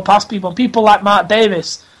can go past people. And people like Mark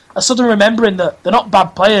Davies are suddenly remembering that they're not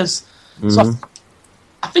bad players. Mm-hmm. So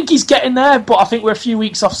I think he's getting there, but I think we're a few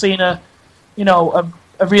weeks off seeing a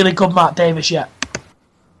really good Mark Davies yet.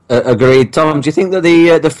 Agreed. Tom, do you think that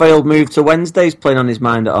the failed move to Wednesday is playing on his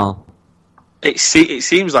mind at all? It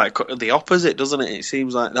seems like the opposite, doesn't it? It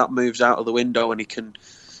seems like that move's out of the window and he can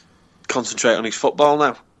concentrate on his football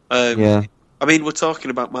now. Yeah. I mean, we're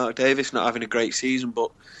talking about Mark Davies not having a great season,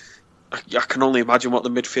 but I can only imagine what the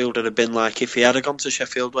midfield would have been like if he had gone to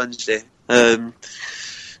Sheffield Wednesday.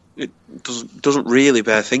 It doesn't really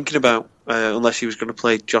bear thinking about unless he was going to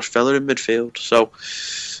play Josh Vella in midfield. So,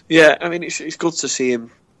 yeah, I mean, it's good to see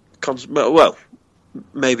him. Well,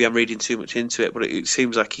 maybe I'm reading too much into it, but it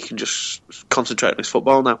seems like he can just concentrate on his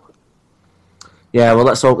football now. Yeah, well,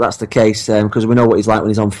 let's hope that's the case, because we know what he's like when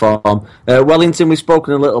he's on form. Wellington, we've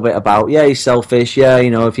spoken a little bit about. Yeah, he's selfish. Yeah,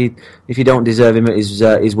 you know, if you don't deserve him at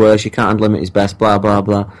his worst, you can't handle him at his best. Blah blah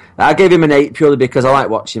blah. I gave him an 8 purely because I like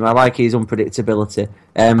watching him. I like his unpredictability.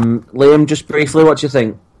 Liam, just briefly, what do you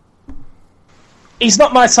think? He's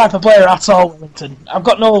not my type of player at all, Wellington. I've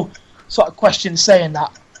got no sort of question saying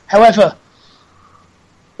that. However,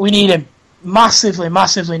 we need him. Massively,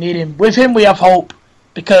 massively need him. With him, we have hope,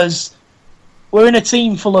 because we're in a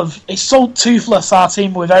team full of... It's so toothless, our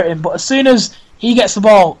team, without him. But as soon as he gets the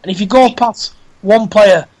ball, and if you go past one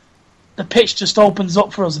player, the pitch just opens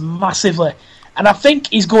up for us massively. And I think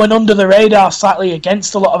he's going under the radar slightly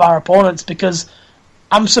against a lot of our opponents, because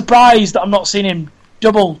I'm surprised that I'm not seeing him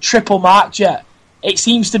double, triple marked yet. He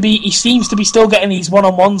seems to be still getting these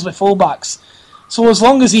one-on-ones with fullbacks. So as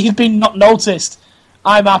long as he's been not noticed,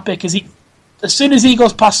 I'm happy, because as soon as he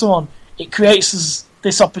goes past someone, it creates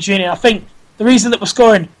this opportunity. I think the reason that we're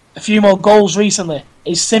scoring a few more goals recently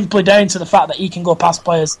is simply down to the fact that he can go past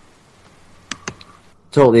players.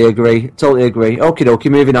 Totally agree. Okie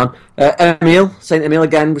dokie, moving on. Saint Emile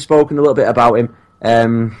again, we've spoken a little bit about him.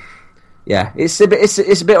 Yeah, it's a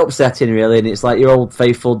bit upsetting, really, and it's like your old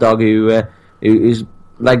faithful dog whose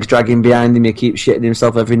legs dragging behind him, he keeps shitting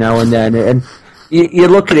himself every now and then, and You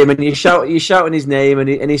look at him and you're shouting his name,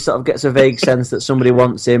 and he sort of gets a vague sense that somebody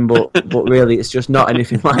wants him, but really it's just not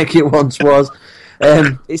anything like it once was.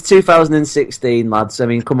 It's 2016, lads. I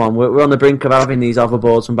mean, come on, we're on the brink of having these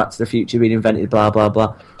hoverboards from Back to the Future being invented, blah, blah,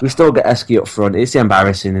 blah. We still get Esky up front. It's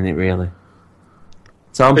embarrassing, isn't it, really?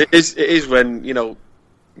 Tom? It is when,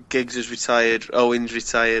 Giggs is retired, Owen's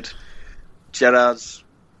retired, Gerrard's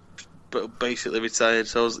basically retired.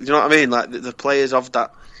 So, you know what I mean? Like, the players of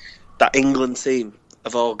that England team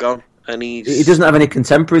have all gone. And he doesn't have any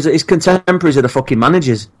contemporaries. His contemporaries are the fucking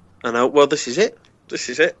managers. I know. Well, this is it.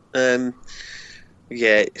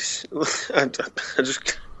 Yeah,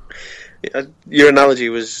 your analogy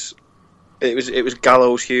was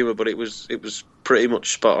gallows humour, but it was pretty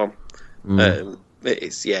much spot on.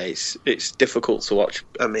 It's difficult to watch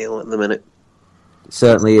Emile at the minute. It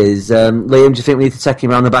certainly is. Liam, do you think we need to take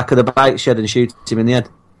him around the back of the bike shed and shoot him in the head?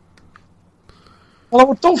 Well,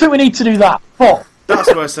 I don't think we need to do that, but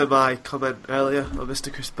that's where I said my comment earlier on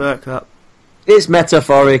Mr. Chris Burke. That it's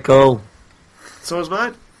metaphorical. So was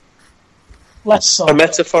mine. Less so. A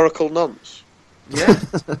metaphorical nonce. Yeah,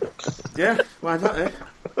 yeah. Why not? Eh?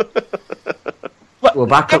 We're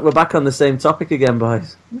back on the same topic again,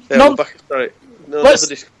 boys. Yeah, we're back. Sorry, another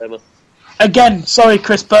disclaimer. Again, sorry,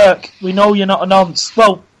 Chris Burke. We know you're not a nonce.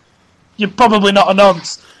 Well, you're probably not a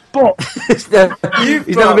nonce, but he's never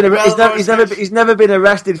been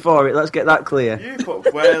arrested for it. Let's get that clear. You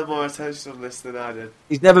put way more attention on this than I did.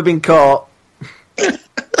 He's never been caught.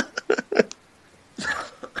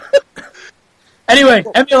 Anyway,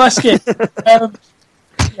 Emile Heskey.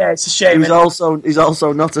 Yeah, it's a shame. He's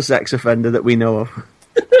also not a sex offender that we know of.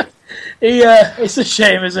 It's a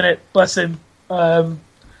shame, isn't it? Bless him.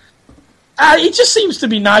 He just seems to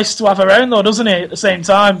be nice to have around, though, doesn't he? At the same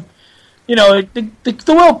time, the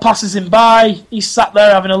world passes him by. He's sat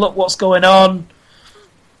there having a look what's going on.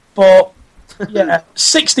 But yeah,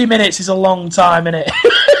 60 minutes is a long time, isn't it?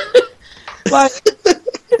 Like.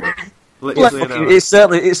 It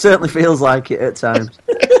certainly feels like it at times.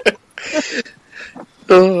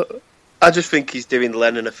 I just think he's doing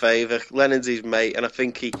Lennon a favour. Lennon's his mate, and I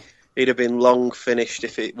think he'd have been long finished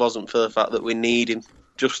if it wasn't for the fact that we need him,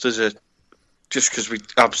 just because we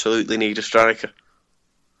absolutely need a striker.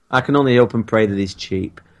 I can only hope and pray that he's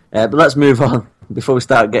cheap. But let's move on before we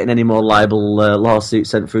start getting any more libel lawsuits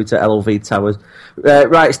sent through to LLV Towers.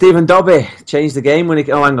 Right, Stephen Dobby changed the game when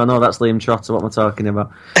he... Oh, hang on, no, that's Liam Trotter, what am I talking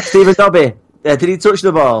about? Stephen Dobby, did he touch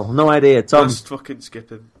the ball? No idea, Tom. Let's fucking skip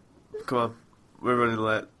him. Come on, we're running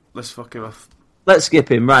late. Let's fuck him off. Let's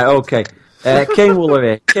skip him, right, okay. Kane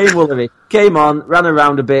Woolery came on, ran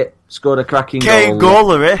around a bit, scored a cracking goal. Kane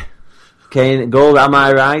Woolery? Kane Goal, am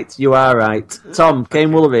I right? You are right. Tom, Kane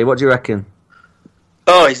Woolery, what do you reckon?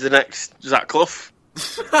 Oh, he's the next Zach Clough.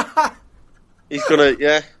 He's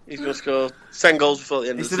gonna score 10 goals before the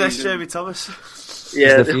end of the season. He's the next Jamie Thomas.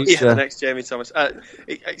 Yeah, the next Jamie Thomas.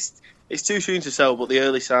 It's too soon to tell, but the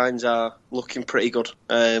early signs are looking pretty good.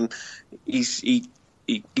 He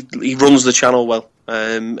runs the channel well,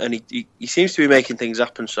 and he seems to be making things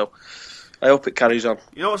happen. So I hope it carries on.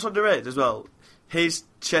 You know what's underrated as well? His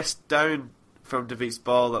chest down from David's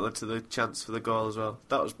ball that led to the chance for the goal as well.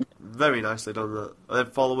 That was very nicely done. That, and then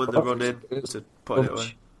following the run in to put it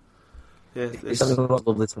away. Yeah,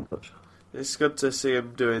 it's good to see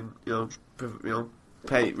him doing,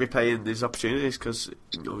 repaying these opportunities, because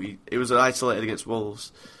he was isolated against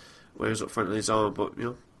Wolves, where he was up front on his own, but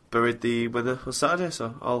buried the winner on Saturday.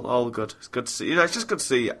 So all good. It's good to see. It's just good to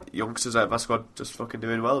see youngsters out of our squad just fucking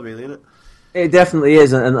doing well, really, isn't it? It definitely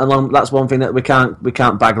is, and that's one thing that we can't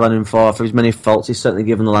bag Lennon for his many faults. He's certainly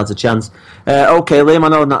given the lads a chance. Okay, Liam, I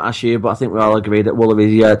know not ask you, but I think we all agree that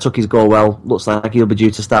Woolery took his goal well. Looks like he'll be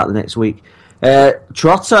due to start the next week.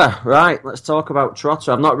 Trotter, right? Let's talk about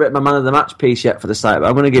Trotter. I've not written my man of the match piece yet for the site, but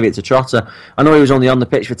I'm going to give it to Trotter. I know he was only on the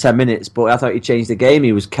pitch for 10 minutes, but I thought he changed the game.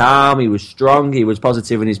 He was calm, he was strong, he was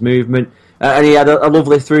positive in his movement. And he had a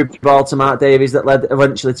lovely through ball to Mark Davies that led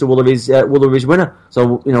eventually to Woolery's winner.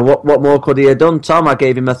 So what more could he have done? Tom, I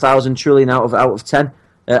gave him 1,000 trillion out of 10.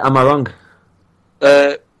 Am I wrong?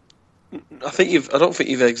 I don't think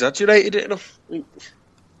you've exaggerated it enough. I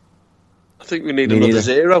think we need another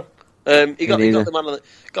zero. He got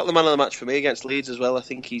the man of the match for me against Leeds as well. I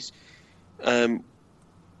think he's. We're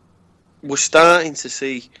starting to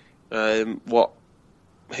see what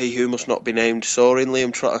he who must not be named saw in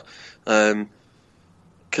Liam Trotter.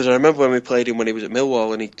 Because I remember when we played him when he was at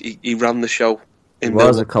Millwall and he ran the show. He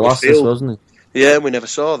was a colossus, wasn't he? Yeah, we never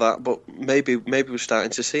saw that, but maybe we're starting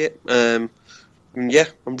to see it. Yeah,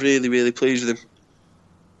 I'm really, really pleased with him.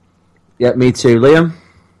 Yeah, me too. Liam?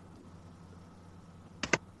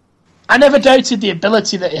 I never doubted the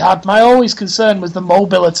ability that he had. My always concern was the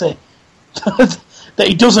mobility that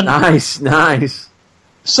he doesn't. Nice.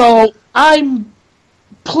 So I'm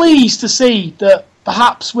pleased to see that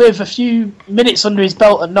perhaps with a few minutes under his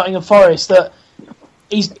belt at Nottingham Forest that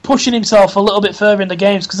he's pushing himself a little bit further in the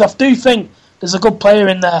games, because I do think there's a good player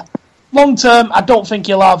in there. Long term, I don't think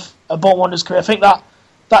he'll have a Bolton Wanderers career. I think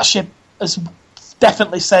that ship has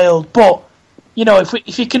definitely sailed. But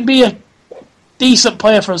if he can be a decent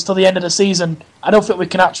player for us till the end of the season, I don't think we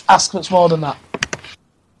can ask much more than that.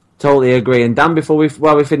 Totally agree. And Dan,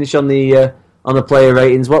 while we finish on the player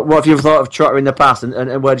ratings, what have you thought of Trotter in the past,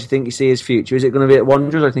 and where do you think you see his future? Is it going to be at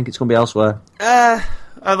Wanderers, or do you think it's going to be elsewhere?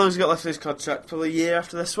 How long's he got left in his contract? Probably a year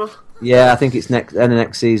after this one. Yeah, I think it's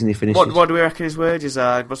next season he finishes. What do we reckon his wages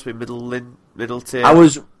are? It must be middle tier. I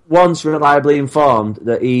was once reliably informed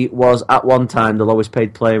that he was at one time the lowest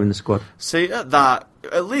paid player in the squad. See,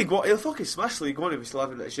 at League One, he'll fucking smash League One if he's still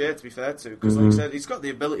having next year, to be fair to, because like I said, he's got the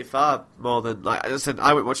ability far more than, like I said,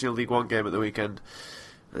 I went watching a League One game at the weekend,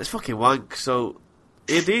 and it's fucking wank, so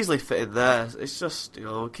he'd easily fit in there. It's just,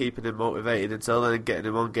 keeping him motivated until then and getting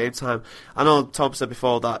him on game time. I know Tom said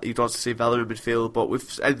before that he'd want to see Vella in midfield, but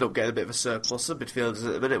we've ended up getting a bit of a surplus of midfielders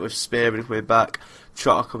at the minute, with Spearman coming back,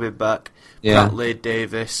 Trotter coming back, Bradley,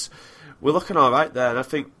 Davis. We're looking alright there, and I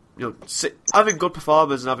think, having good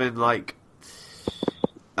performers and having, like,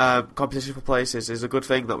 competition for places is a good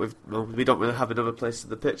thing that we don't really have in other places of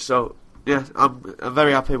the pitch. So, yeah, I'm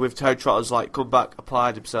very happy with how Trotter's, come back,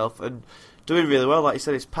 applied himself, and doing really well. Like you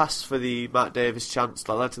said, his pass for the Matt Davis chance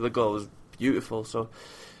that led to the goal was beautiful. So,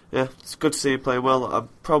 yeah, it's good to see him playing well. I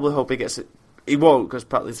probably hope he gets it. He won't, because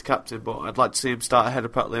Pratley's the captain, but I'd like to see him start ahead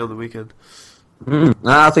of Pratley on the weekend.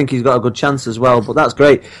 I think he's got a good chance as well, but that's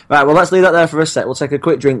great. Right, well, let's leave that there for a sec. We'll take a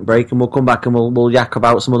quick drink break, and we'll come back and we'll yak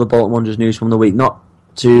about some other Bolton Wanderers news from the week. Not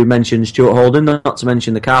to mention Stuart Holden, not to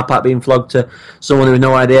mention the car park being flogged to someone who has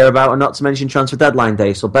no idea about, and not to mention transfer deadline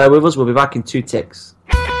day. So bear with us, we'll be back in 2 ticks.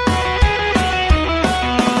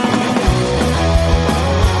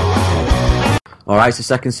 Alright, it's the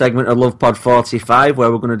second segment of Love Pod 45,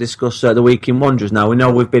 where we're going to discuss the week in Wanderers. Now, we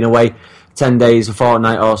know we've been away 10 days, a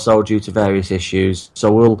fortnight or so due to various issues,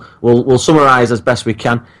 so we'll summarise as best we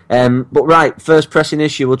can. But right, first pressing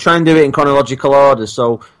issue, we'll try and do it in chronological order.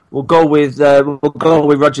 So we'll go with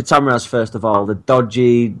Roger Tamaras first of all, the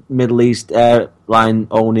dodgy Middle East airline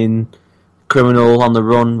owning criminal on the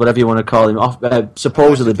run, whatever you want to call him,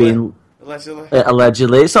 supposedly being.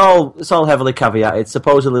 Allegedly, it's all heavily caveated.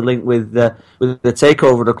 Supposedly linked with the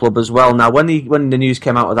takeover of the club as well. Now, when the news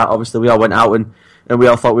came out of that, obviously we all went out and we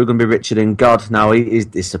all thought we were going to be richer than God. Now he's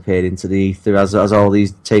disappeared into the ether, as all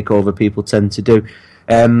these takeover people tend to do.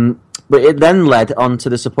 But it then led on to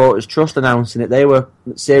the Supporters Trust announcing that they were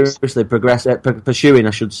seriously pursuing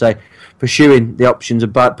the options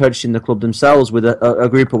of purchasing the club themselves with a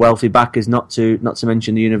group of wealthy backers, not to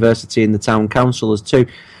mention the university and the town councillors too.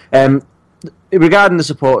 Regarding the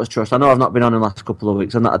Supporters Trust, I know I've not been on in the last couple of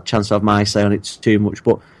weeks. I've not had a chance to have my say on it too much.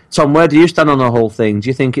 But Tom, where do you stand on the whole thing? Do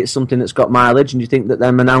you think it's something that's got mileage, and do you think that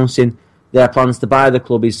them announcing their plans to buy the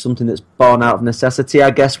club is something that's born out of necessity,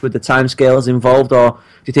 I guess, with the timescales involved, or do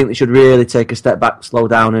you think they should really take a step back, slow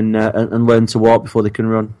down, and learn to walk before they can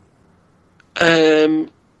run? I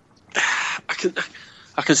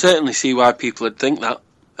can certainly see why people would think that.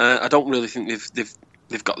 I don't really think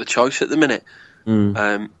they've got the choice at the minute.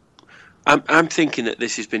 I'm thinking that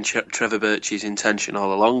this has been Trevor Birch's intention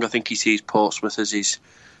all along. I think he sees Portsmouth as his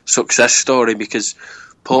success story, because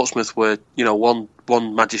Portsmouth were,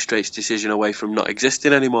 one magistrate's decision away from not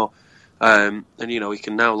existing anymore. And we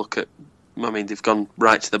can now look at, they've gone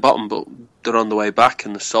right to the bottom, but they're on the way back,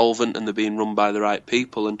 and they're solvent, and they're being run by the right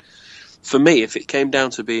people. And for me, if it came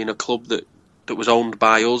down to being a club that was owned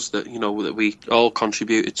by us, that we all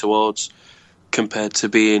contributed towards, compared to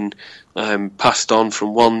being passed on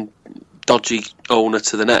from one dodgy owner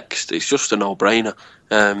to the next, it's just a no-brainer.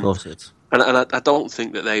 Of course it is. And I don't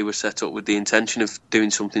think that they were set up with the intention of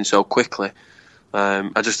doing something so quickly.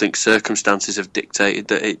 I just think circumstances have dictated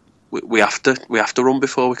that we have to run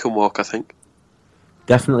before we can walk, I think.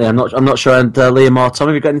 Definitely, I'm not sure. And Liam or Tom,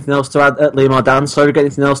 have you got anything else to add? Liam or Dan, sorry, have you got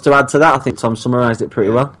anything else to add to that? I think Tom summarised it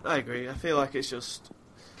pretty well. I agree. I feel like it's just,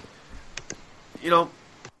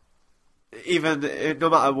 even no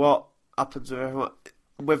matter what happens with everyone,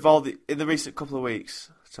 in the recent couple of weeks,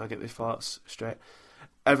 trying to get my thoughts straight,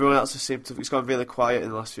 everyone else has seemed to, it's gone really quiet in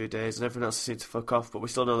the last few days, and everyone else has seemed to fuck off, but we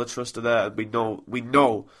still know the trust are there, and we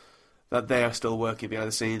know that they are still working behind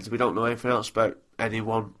the scenes. We don't know anything else about any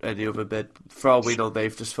other bid. For all we know,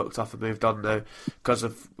 they've just fucked off and moved on now because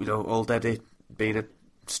of old Eddie being a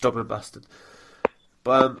stubborn bastard.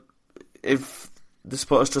 But if the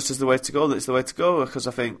Supporters Trust is the way to go, then it's the way to go, because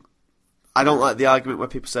I think I don't like the argument where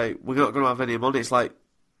people say we're not going to have any money. It's like,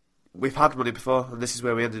 we've had money before and this is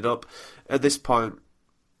where we ended up. At this point,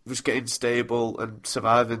 just getting stable and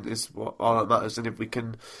surviving is all that matters, and if we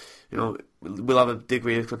can, we'll have a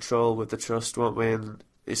degree of control with the trust, won't we? And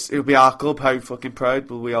it'll be our club. How fucking proud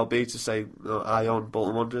will we all be to say, I own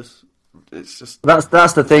Bolton Wanderers? It's just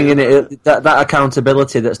that's the thing, isn't it? That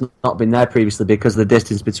accountability that's not been there previously because the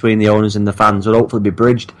distance between the owners and the fans will hopefully be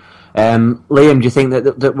bridged. Liam, do you think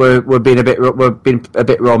that we're being a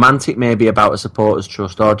bit romantic maybe about a supporters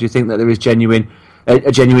trust, or do you think that there is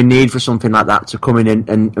a genuine need for something like that to come in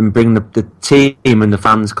and bring the team and the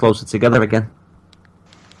fans closer together again?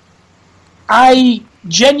 I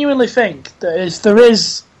genuinely think that there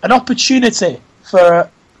is an opportunity for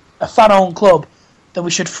a fan-owned club that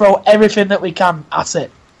we should throw everything that we can at it.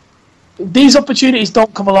 These opportunities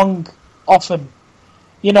don't come along often,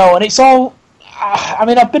 and it's all. I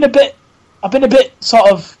mean, I've been a bit sort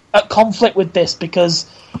of at conflict with this because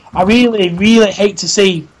I really, really hate to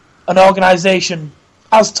see an organisation,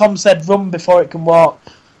 as Tom said, run before it can walk.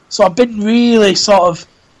 So I've been really sort of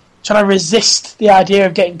trying to resist the idea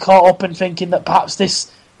of getting caught up and thinking that perhaps this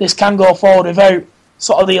can go forward without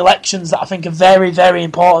sort of the elections that I think are very, very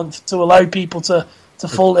important to allow people to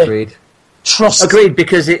fully trust. Agreed,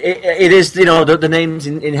 because it is, the name's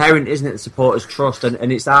inherent, isn't it, the supporters trust,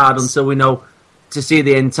 and it's hard until we know to see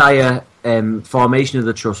the entire formation of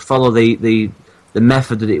the trust follow the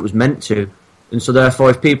method that it was meant to. And so therefore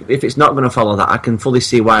if it's not going to follow that, I can fully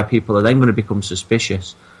see why people are then going to become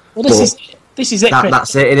suspicious. Well, this is it.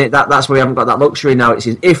 That's it, innit? That's where we haven't got that luxury now. It's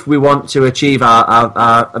if we want to achieve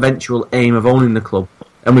our eventual aim of owning the club,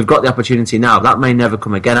 and we've got the opportunity now, that may never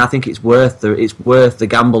come again. I think it's worth the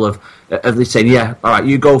gamble of saying, yeah, all right,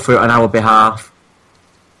 you go for it on our behalf.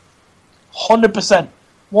 100%,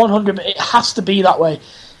 100%. It has to be that way.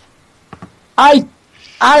 I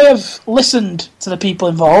have listened to the people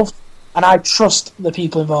involved, and I trust the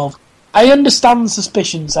people involved. I understand the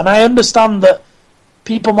suspicions, and I understand that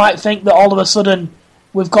people might think that all of a sudden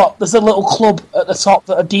there's a little club at the top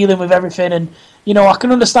that are dealing with everything, and I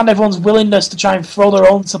can understand everyone's willingness to try and throw their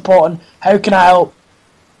own support and how can I help.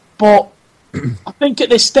 But I think at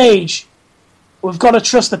this stage we've got to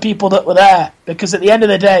trust the people that were there, because at the end of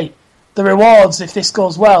the day, the rewards, if this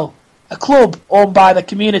goes well, a club owned by the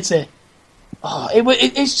community,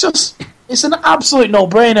 it's an absolute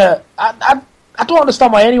no-brainer. I don't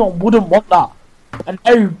understand why anyone wouldn't want that, and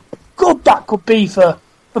how good that could be for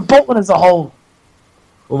Bolton as a whole.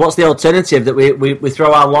 Well, what's the alternative? That we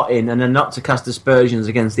throw our lot in and then not to cast aspersions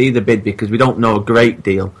against either bid because we don't know a great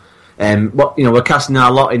deal. We're casting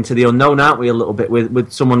our lot into the unknown, aren't we? A little bit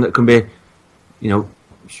with someone that can be,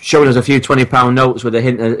 showing us a few £20 notes with a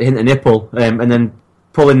hint of nipple, and then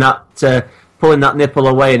pulling that nipple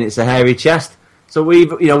away, and it's a hairy chest. So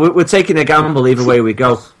we're taking a gamble either way we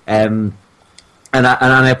go. And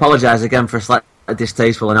I apologise again for a slightly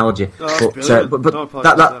distasteful analogy,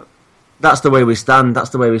 but that's the way we stand.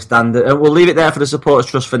 That's the way we stand. We'll leave it there for the supporters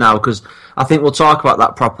trust for now, because I think we'll talk about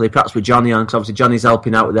that properly, perhaps with Johnny on, because obviously Johnny's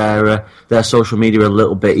helping out with their social media a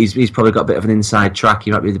little bit. He's probably got a bit of an inside track.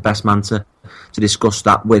 He might be the best man to discuss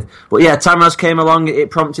that with. But yeah, Tamraz came along.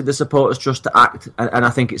 It prompted the supporters trust to act, and I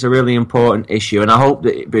think it's a really important issue. And I hope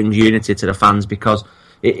that it brings unity to the fans, because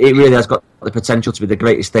it really has got the potential to be the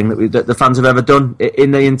greatest thing that the fans have ever done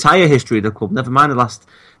in the entire history of the club, never mind the last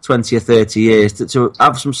 20 or 30 years, to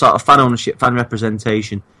have some sort of fan ownership, fan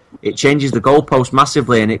representation. It changes the goalpost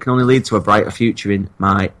massively, and it can only lead to a brighter future in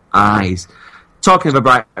my eyes. Talking of a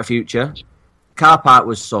brighter future, car park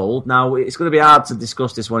was sold. Now, it's going to be hard to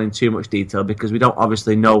discuss this one in too much detail because we don't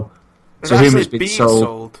obviously know to whom it's been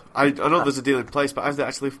sold. I know there's a deal in place, but has it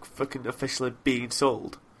actually fucking officially been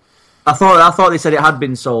sold? I thought they said it had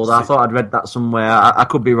been sold. I thought I'd read that somewhere. I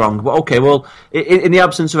could be wrong, but okay. Well, in the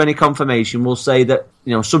absence of any confirmation, we'll say that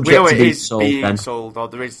subject to being sold. Being sold, or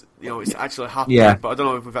there is, it's actually happened. Yeah. But I don't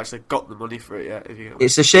know if we've actually got the money for it yet.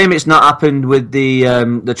 It's a shame it's not happened with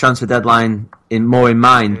the transfer deadline in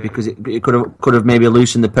mind, because it could have maybe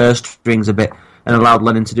loosened the purse strings a bit and allowed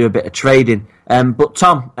Lennon to do a bit of trading. But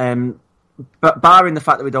Tom, barring the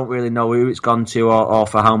fact that we don't really know who it's gone to or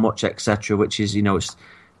for how much, etc., which is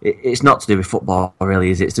it's not to do with football, really,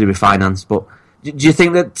 is it? It's to do with finance. But do you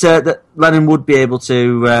think that Lennon would be able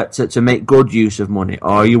to make good use of money, or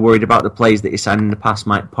are you worried about the players that he signed in the past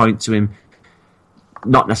might point to him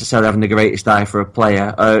not necessarily having the greatest eye for a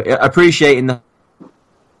player, appreciating the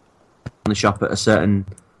shop at a certain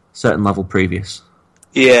level previous?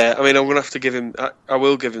 Yeah, I mean, I'm going to have to give him. I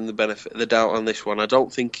will give him the benefit of the doubt on this one. I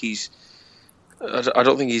don't think he's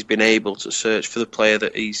been able to search for the player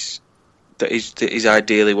that he's that is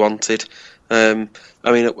ideally wanted. I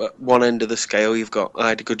mean, at one end of the scale, you've got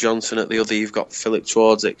Ida Johnson. At the other, you've got Philip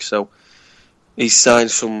Twardzik. So he's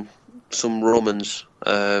signed some Romans,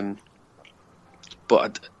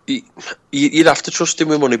 but you'd have to trust him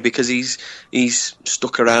with money because he's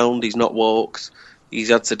stuck around. He's not walked. He's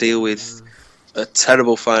had to deal with a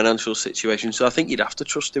terrible financial situation. So I think you'd have to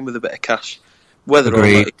trust him with a bit of cash. Whether or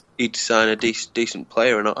not he'd sign a decent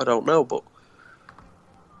player or not, I don't know. But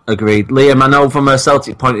agreed, Liam. I know from a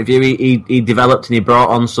Celtic point of view, he developed and he brought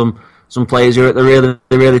on some players who are at the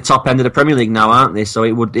really top end of the Premier League now, aren't they? So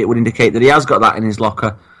it would indicate that he has got that in his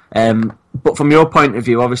locker. But from your point of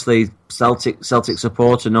view, obviously Celtic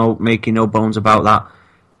supporter, making no bones about that.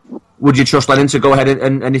 Would you trust Lennon to go ahead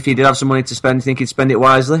and if he did have some money to spend, you think he'd spend it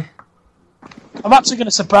wisely? I'm actually going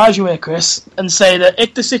to surprise you here, Chris, and say that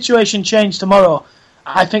if the situation changed tomorrow,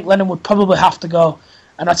 I think Lennon would probably have to go.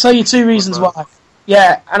 And I'll tell you two reasons why.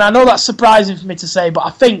 Yeah, and I know that's surprising for me to say, but I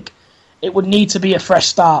think it would need to be a fresh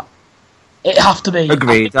start. It'd have to be.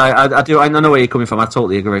 Agreed. I do. I know where you're coming from. I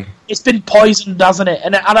totally agree. It's been poisoned, hasn't it?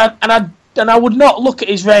 And I would not look at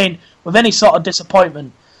his reign with any sort of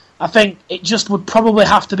disappointment. I think it just would probably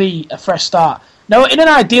have to be a fresh start. Now, in an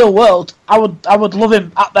ideal world, I would love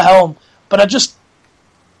him at the helm, but I just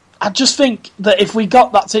think that if we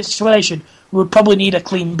got that situation, we would probably need a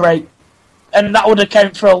clean break, and that would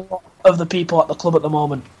account for a lot of the people at the club at the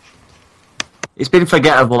moment. It's been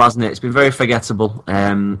forgettable, hasn't it? It's been very forgettable.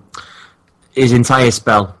 His entire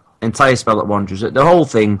spell at Wanderers, the whole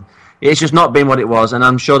thing, it's just not been what it was, and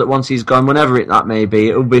I'm sure that once he's gone, whenever that may be,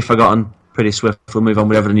 it will be forgotten pretty swift. We'll move on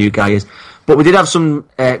whatever the new guy is. But we did have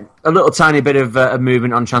a little tiny bit of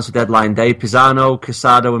movement on transfer deadline day. Pisano,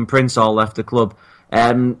 Casado and Prince all left the club.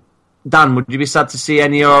 Dan, would you be sad to see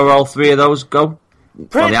any or all three of those go?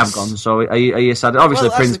 Prince. Well, they have gone, so are you sad? Obviously,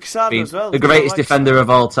 Prince being the greatest defender of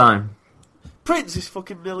all time. Prince is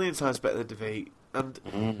fucking million times better than DeVete. And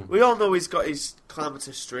we all know he's got his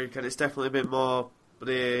calamitous streak, and it's definitely been more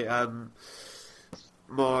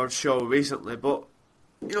show recently. But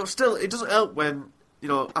still, it doesn't help when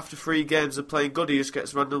after 3 games of playing good, he just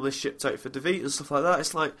gets randomly shipped out for DeVete and stuff like that.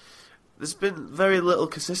 It's like there's been very little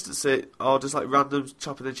consistency, or just like random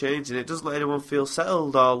chopping and changing. It doesn't let anyone feel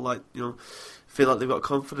settled or feel like they've got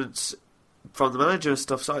confidence from the manager and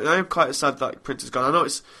stuff. So I am quite sad that Prince has gone. I know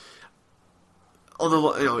it's. He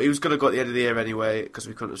was going to go at the end of the year anyway because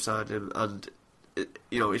we couldn't have signed him, and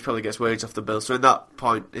he probably gets wages off the bill. So in that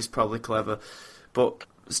point, it's probably clever. But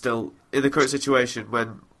still, in the current situation,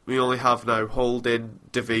 when we only have now Holding,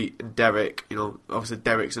 DeVete, and Derek, obviously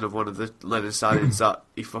Derek's another one of the Lennon signings that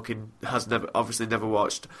he fucking has never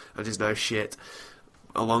watched and is now shit.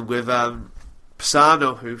 Along with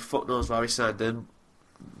Pisano, who fuck knows why we signed him,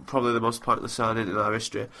 probably the most pointless signing in our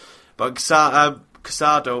history. But Casado,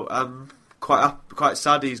 quite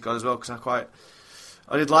sad he's gone as well, because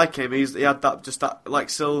I did like him. He had that like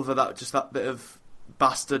Silva, that bit of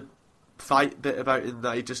bastard fight bit about him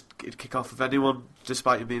that he'd kick off with anyone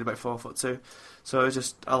despite him being about 4'2". So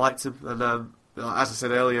I liked him, and as I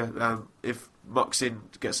said earlier, if Moxin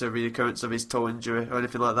gets a reoccurrence of his toe injury or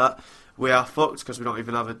anything like that, we are fucked because we don't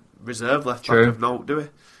even have a reserve left back of note, do we?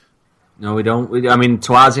 No, we don't.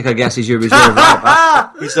 Twardzik, I guess, is your reserve right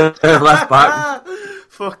back. Reserve left back.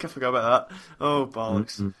 Fuck, I forgot about that. Oh,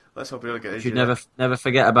 bollocks. Mm-hmm. Let's hope we don't get injured. You should never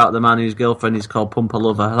forget about the man whose girlfriend is called Pumper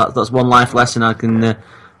Lover. That's one life lesson I can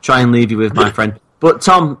try and leave you with, my friend. But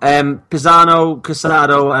Tom, Pisano,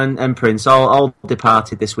 Casado and Prince all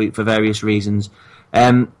departed this week for various reasons.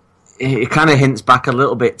 It kind of hints back a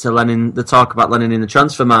little bit to the talk about Lennon in the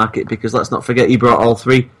transfer market, because let's not forget he brought all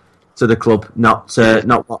 3 to the club not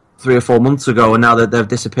 3 or 4 months ago, and now that they've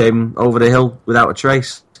disappeared over the hill without a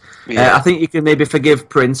trace. Yeah. I think you can maybe forgive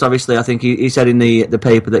Prince. Obviously, I think he said in the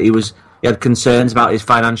paper that he had concerns about his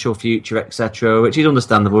financial future, etc., which is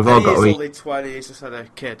understandable. We've all got to eat. He's only 20. He's just had a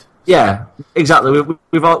kid. Yeah, exactly.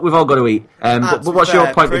 We've all got to eat. But what's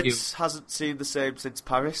your point of view? Prince hasn't seen the same since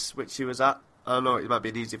Paris, which he was at. I don't know. It might be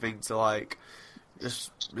an easy thing to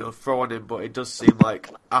just throw on him, but it does seem like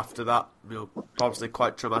after that, obviously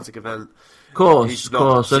quite traumatic event. Of course.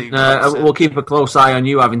 And we'll keep a close eye on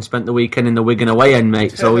you, having spent the weekend in the Wigan away end,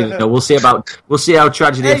 mate. So we'll see how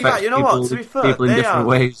tragedy affects people in different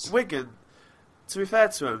ways. Wigan, to be fair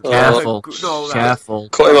to him, careful.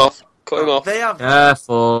 Cut him off. They have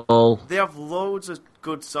careful. They have loads of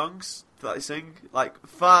good songs that they sing,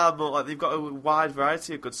 far more. They've got a wide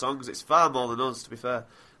variety of good songs. It's far more than us, to be fair.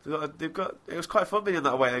 They've got. It was quite fun being in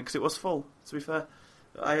that away end because it was full. To be fair,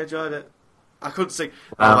 I enjoyed it. I couldn't sing.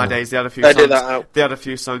 Oh my days! They had a few songs. They had a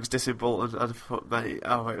few songs dissing Bolton, and mate,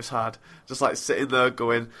 it was hard. Just sitting there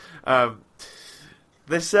going.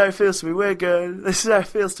 This is how it feels to be Wigan. This is how it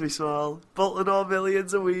feels to be small. Bolton owe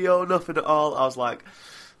millions and we owe nothing at all. I was like,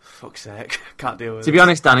 fuck's sake, can't deal with it. To be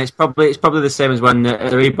honest, Dan, it's probably the same as when the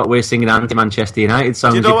Reebok we're singing anti-Manchester United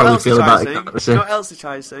songs. Do you know what else feel about you know what else he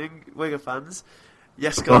tries to sing, Wigan fans?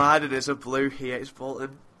 Jesko Leiden is a blue, he hates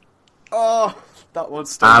Bolton. Oh, that one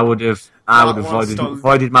stung. I would have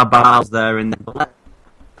avoided my bars there. And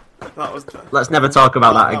let's never talk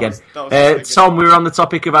about that again. Tom, we were on the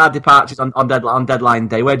topic of our departures on deadline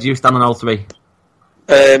day. Where do you stand on all three?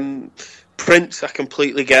 Prince, I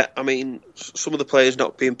completely get. I mean, some of the players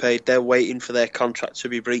not being paid, they're waiting for their contract to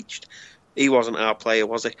be breached. He wasn't our player,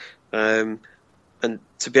 was he? And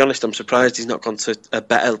to be honest, I'm surprised he's not gone to a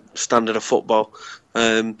better standard of football.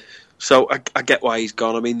 So I get why he's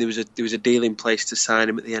gone. I mean, there was a deal in place to sign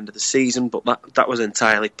him at the end of the season, but that was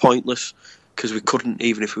entirely pointless because we couldn't,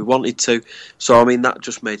 even if we wanted to. So I mean, that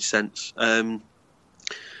just made sense.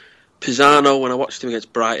 Pisano, when I watched him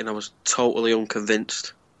against Brighton, I was totally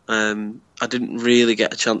unconvinced. I didn't really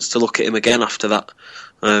get a chance to look at him again after that.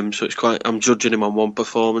 So I'm judging him on one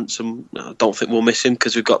performance, and I don't think we'll miss him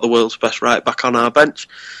because we've got the world's best right back on our bench.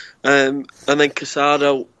 And then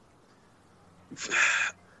Casado,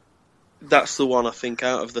 that's the one I think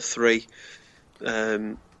out of the three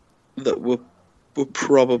that we're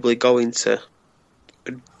probably going to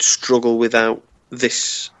struggle without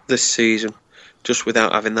this season, just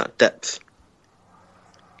without having that depth.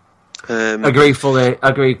 Agree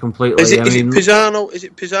completely. Is it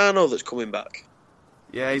Pisano that's coming back?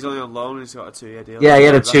 Yeah, he's only on loan. He's got a 2-year deal. Yeah, he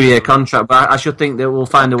had a 2-year contract, but I should think that we'll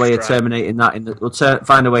find a way of terminating that.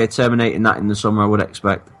 Find a way of terminating that in the summer. I would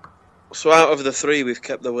expect. So out of the three, we've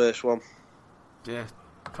kept the worst one. Yeah.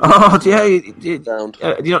 Oh, yeah. You don't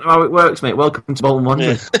know how it works, mate. Welcome to Bolton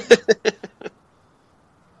Wanderers. Yeah.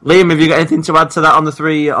 Liam, have you got anything to add to that on the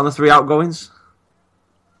three outgoings?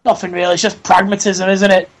 Nothing really. It's just pragmatism,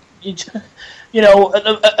 isn't it? You know,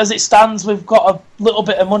 as it stands, we've got a little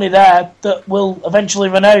bit of money there that will eventually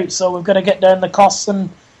run out, so we've got to get down the costs, and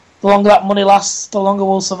the longer that money lasts, the longer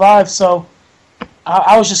we'll survive. So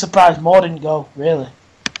I was just surprised more didn't go, really.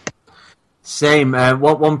 Same.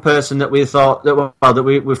 One person that we thought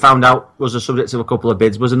that we found out was a subject of a couple of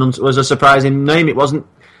bids was a surprising name. It wasn't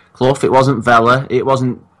Clough, it wasn't Vella, it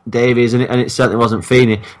wasn't Davies, and it certainly wasn't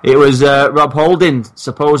Feeney. It was Rob Holding,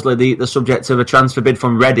 supposedly the subject of a transfer bid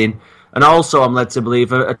from Reading, and also I'm led to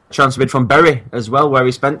believe a transfer bid from Bury as well, where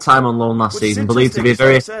he spent time on loan last season. Believed to be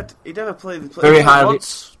he never played very highly.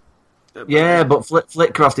 Once. Yeah, but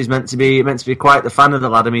Flitcroft is meant to be quite the fan of the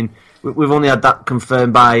lad. I mean, we've only had that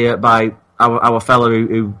confirmed by our fellow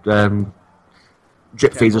who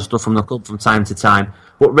drip feeds us stuff from the club from time to time.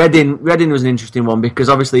 But Reading was an interesting one because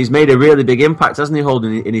obviously he's made a really big impact, hasn't he,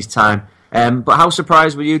 Holding, in his time? But how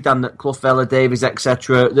surprised were you, Dan, that Clough, Vella, Davies,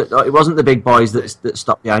 etc., that it wasn't the big boys that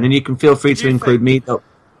stopped behind? And you can feel free to include Mido.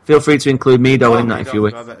 Feel free to include Mido in that if you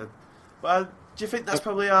wish. Well, do you think that's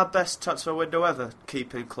probably our best transfer window ever,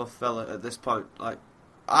 keeping Clough, Vella at this point? Like,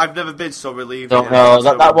 I've never been so relieved. Don't know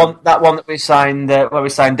that one that we signed where we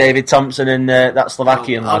signed David Thompson and that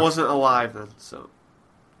Slovakian lad. I wasn't alive then, so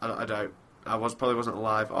I don't. Probably wasn't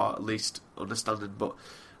alive, or at least understanding. But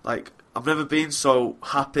like, I've never been so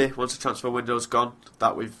happy once the transfer window's gone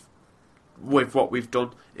that with what we've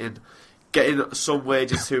done in getting some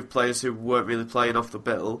wages to players who weren't really playing off the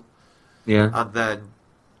bill, yeah, and then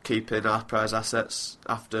keeping our prize assets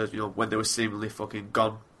after when they were seemingly fucking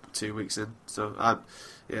gone 2 weeks in. So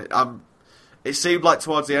it seemed like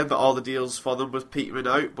towards the end that all the deals for them was petering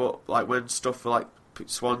out, but like when stuff for like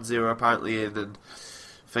Swansea were apparently in and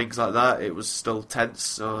things like that, it was still tense.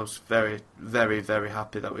 So I was very, very, very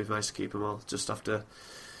happy that we've managed to keep them all. Just after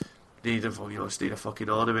need a fucking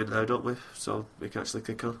ornament now, don't we? So we can actually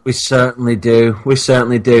kick on. We certainly do.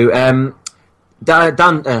 Dan,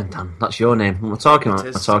 that's your name. I'm talking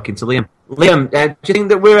to Liam. Liam, do you think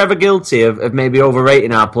that we're ever guilty of maybe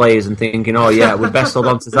overrating our players and thinking, oh yeah, we're best hold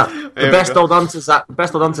on to that. Best hold on to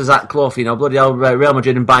Zach Clough. Bloody hell, Real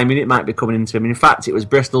Madrid and Bayern Munich might be coming into him. In fact, it was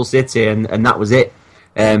Bristol City, and that was it.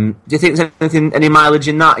 Do you think there's any mileage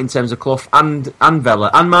in that in terms of Clough and Vella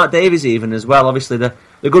and Mark Davies even as well? Obviously, they're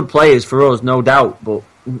good players for us, no doubt, but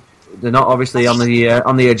they're not obviously on the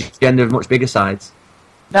agenda of much bigger sides.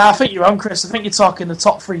 No, I think you're on, Chris. I think you're talking the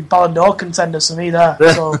top 3 Ballon d'Or contenders for me there.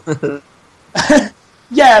 So.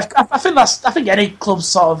 Yeah, I think any club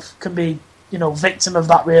sort of can be, victim of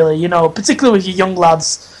that really. Particularly with your young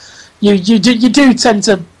lads, you do tend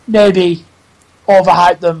to maybe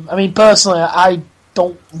overhype them. I mean, personally, I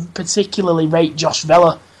don't particularly rate Josh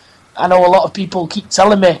Vella. I know a lot of people keep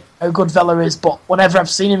telling me how good Vella is, but whenever I've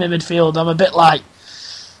seen him in midfield, I'm a bit like,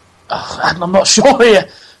 I'm not sure here.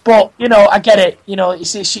 But, I get it.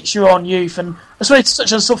 It's your own youth. And I just wanted to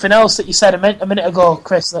touch on something else that you said a minute ago,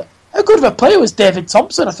 Chris, that how good of a player was David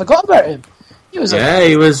Thompson? I forgot about him. He was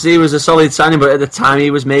a solid signing, but at the time he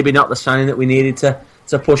was maybe not the signing that we needed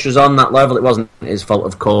to push us on that level. It wasn't his fault,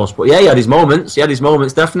 of course. But yeah, he had his moments,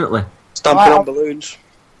 definitely. Stamping on balloons.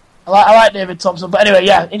 I like David Thompson. But anyway,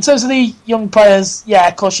 yeah, in terms of the young players, yeah,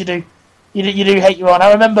 of course you do. You do hate your own.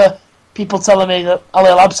 I remember people telling me that Ali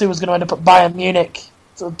Labsi was going to end up at Bayern Munich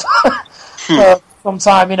for some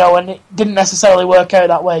time, and it didn't necessarily work out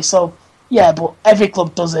that way. So, yeah, but every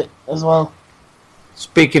club does it as well.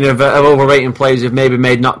 Speaking of overrating players who've maybe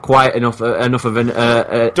made not quite enough of an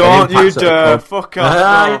don't you dare fuck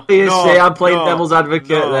off. I'm playing devil's advocate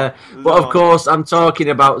there. But of course, I'm talking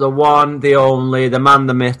about the one, the only, the man,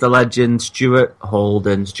 the myth, the legend, Stuart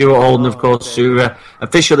Holden. Stuart Holden, of course, who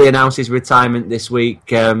officially announced his retirement this week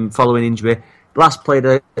following injury. Last played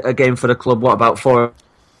a game for the club, what, about 4?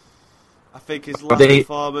 I think his last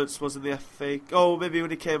performance was in the FA. Oh, maybe when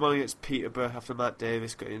he came on against Peterborough after Matt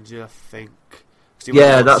Davis got injured, I think.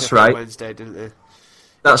 Yeah, that's right. Wednesday, didn't he?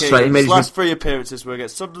 That's right. His last 3 appearances were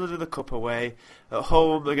against Sunderland in the Cup away, at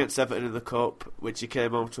home against Everton in the Cup, which he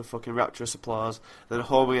came home to a fucking rapturous applause, then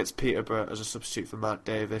home against Peterborough as a substitute for Matt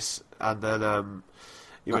Davis, and then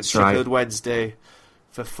he went to Sheffield Wednesday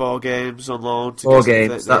for 4 games on loan. 4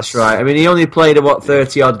 games, that's right. I mean, he only played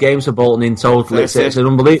 30-odd games for Bolton in total. It's an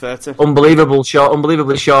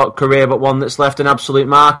unbelievably short career, but one that's left an absolute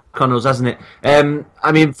mark on us, hasn't it?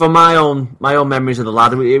 I mean, for my own memories of the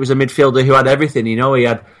lad, he was a midfielder who had everything. He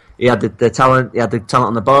had the talent. He had the talent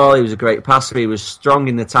on the ball. He was a great passer. He was strong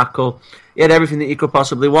in the tackle. He had everything that you could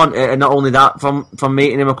possibly want. And not only that, from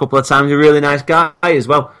meeting him a couple of times, a really nice guy as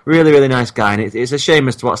well. Really, really nice guy. And it's a shame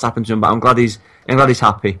as to what's happened to him, but I'm glad he's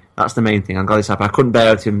happy. That's the main thing. I'm glad he's happy. I couldn't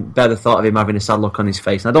bear the thought of him having a sad look on his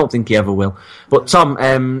face, and I don't think he ever will. But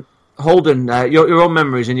Tom, Holden, your own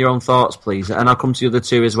memories and your own thoughts, please. And I'll come to the other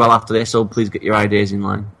two as well after this, so please get your ideas in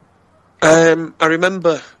line. I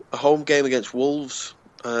remember a home game against Wolves.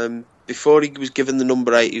 Before he was given the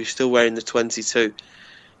number 8, he was still wearing the 22.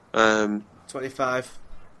 25.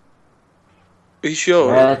 Are you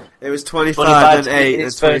sure? It was 25 and 8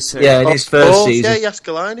 and 22. Yeah, in his first season. Yeah,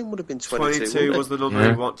 Jaskalainen would have been 22. 22 was the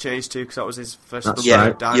number he changed to, because that was his first number.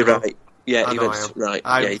 Yeah, you're right. Yeah, he went right.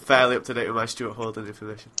 I'm fairly up to date with my Stuart Holden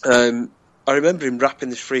information. I remember him rapping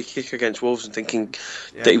this free kick against Wolves and thinking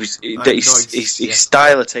that his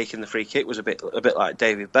style of taking the free kick was a bit like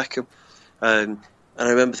David Beckham. And I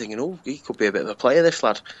remember thinking, he could be a bit of a player, this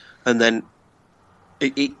lad. And then,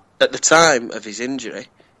 at the time of his injury,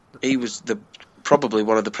 he was probably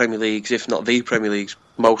one of the Premier League's, if not the Premier League's,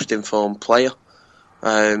 most informed player.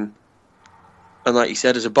 And like you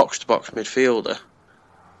said, as a box-to-box midfielder,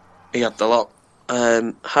 he had the lot.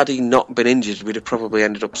 Had he not been injured, we'd have probably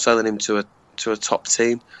ended up selling him to a top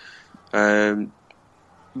team.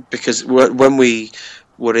 Because when we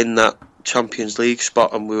were in that Champions League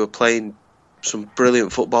spot and we were playing some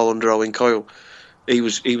brilliant football under Owen Coyle, he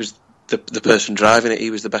was the person driving it.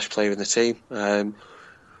 He was the best player in the team.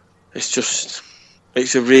 It's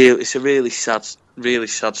a really sad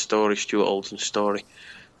story, Stuart Holden's story,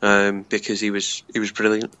 because he was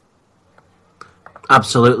brilliant.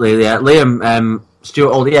 Absolutely, yeah. Liam,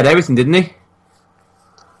 Stuart Holden, he had everything, didn't he?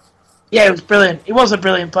 Yeah, he was brilliant. He was a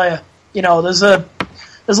brilliant player. There's a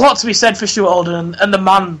lot to be said for Stuart Holden and the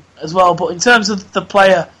man as well. But in terms of the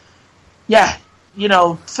player, yeah,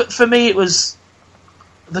 for me it was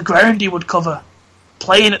the ground he would cover,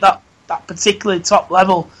 playing at that particularly top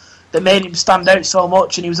level that made him stand out so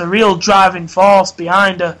much, and he was a real driving force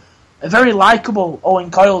behind a very likeable Owen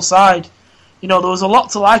Coyle side. There was a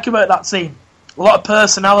lot to like about that team, a lot of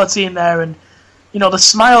personality in there, and the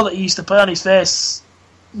smile that he used to put on his face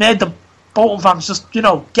made the Bolton fans just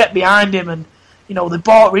get behind him, and they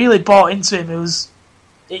really bought into him.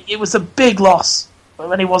 It was a big loss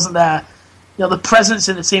when he wasn't there. The presence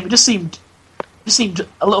in the team, it just seemed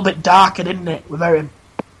a little bit darker, didn't it, without him?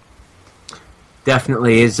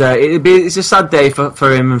 Definitely is. It's a sad day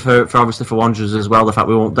for him and for obviously for Wanderers as well. The fact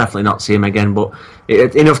we won't definitely not see him again, but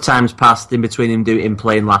enough time's passed in between him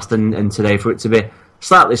playing last and today for it to be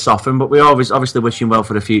slightly softened. But we obviously wish him well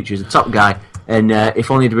for the future. He's a top guy, and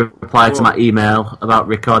if only he'd replied to my email about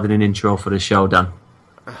recording an intro for the show, Dan.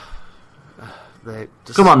 Mate,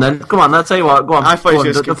 come on, I'll tell you what. Go on. I thought you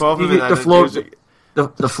were skip over me.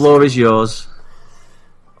 The floor is yours.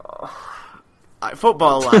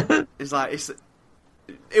 Football,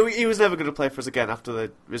 he was never going to play for us again after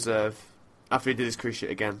the reserve. After he did his cruise shit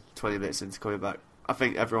again, 20 minutes into coming back. I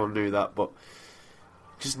think everyone knew that, but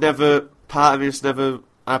part of me just never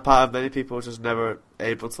And a part of many people are just never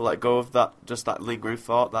able to let go of that, just that lingering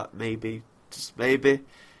thought that maybe, just maybe,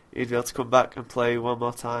 he'd be able to come back and play one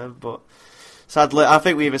more time. But sadly, I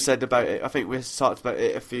think we even said about it, I think we talked about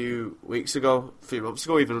it a few months ago,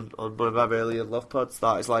 even on one of our earlier Love Pods,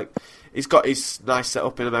 that it's like, he's got his nice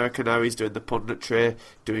setup in America now, he's doing the punditry,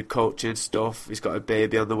 doing coaching stuff, he's got a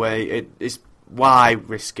baby on the way, it's why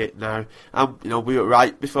risk it now? And, we were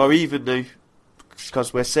right before we even knew,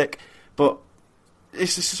 because we're sick, but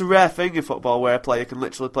it's just a rare thing in football where a player can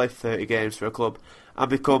literally play 30 games for a club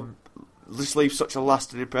and just leave such a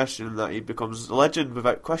lasting impression that he becomes a legend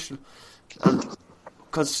without question. And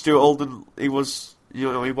because Stuart Holden, he was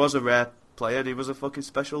a rare player and he was a fucking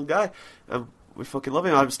special guy, and we fucking love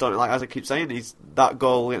him. I'm starting, like, as I keep saying, that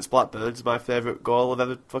goal against Blackburn is my favourite goal I've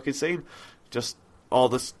ever fucking seen. Just all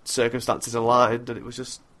the circumstances aligned, and it was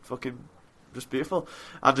just fucking just beautiful.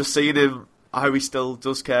 And just seeing him, how he still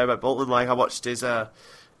does care about Bolton. Like, I watched his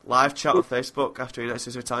live chat on Facebook after he announced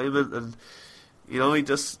his retirement, and he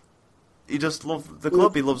just loves the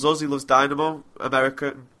club. He loves us. He loves Dynamo,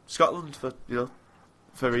 America, and Scotland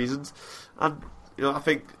for reasons. And I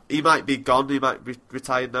think he might be gone. He might be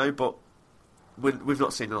retired now, but we've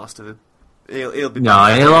not seen the last of him. He'll be. No,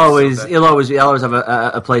 he'll always have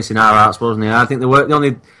a place in our hearts, wasn't he? I think the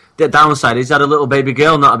only downside is he had a little baby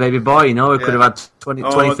girl, not a baby boy. We could have had 20,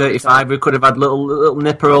 35. We could have had little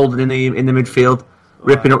Nipper Holden in the midfield,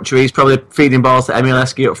 ripping up trees, probably feeding balls to Emil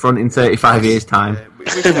Heskey up front in 35 years' time.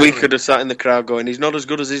 We could have sat in the crowd going, "He's not as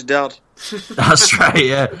good as his dad." That's right.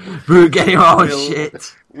 Yeah, Brute getting all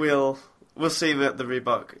shit. We'll see him at the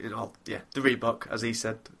Reebok. The Reebok, as he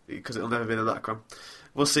said, because it'll never be the Nacron.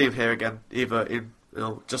 We'll see him here again, either in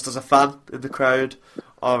just as a fan in the crowd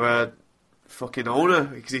or a fucking owner,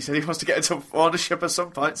 because he said he wants to get into ownership at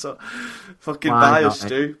some point. So fucking buy us,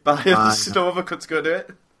 Stu. Buy us. No other cunt's going to do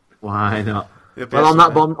it. Why not? Well,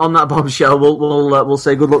 on that bombshell, we'll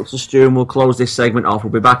say good luck to Stu, and we'll close this segment off.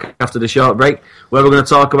 We'll be back after the short break, where we're going to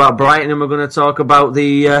talk about Brighton, and we're going to talk about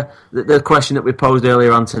the question that we posed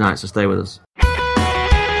earlier on tonight. So stay with us.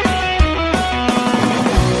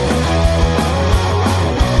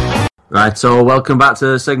 Right, so welcome back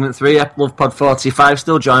to segment 3, Love Pod 45.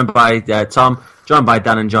 Still joined by Tom, joined by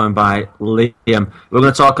Dan, and joined by Liam. We're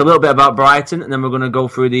going to talk a little bit about Brighton, and then we're going to go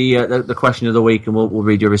through the question of the week, and we'll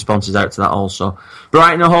read your responses out to that also.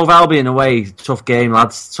 Brighton and Hove Albion away, tough game,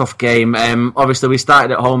 lads, tough game. Obviously, we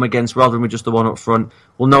started at home against Rotherham with just the one up front.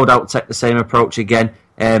 We'll no doubt take the same approach again.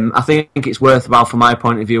 I think it's worthwhile, from my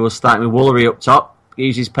point of view, we'll start with Woolery up top,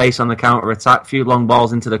 use his pace on the counter-attack, few long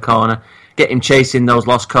balls into the corner, get him chasing those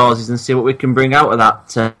lost causes and see what we can bring out of that.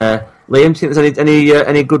 Liam, do you think there's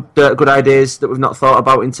any good ideas that we've not thought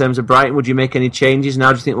about in terms of Brighton? Would you make any changes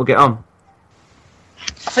now? Do you think we'll get on?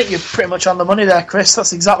 I think you're pretty much on the money there, Chris.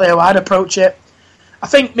 That's exactly how I'd approach it. I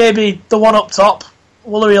think maybe the one up top,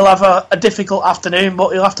 Woolery will have a difficult afternoon,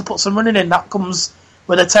 but he'll have to put some running in. That comes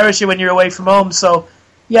with a territory when you're away from home. So,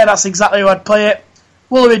 yeah, that's exactly how I'd play it.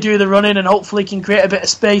 Woolery do the running and hopefully can create a bit of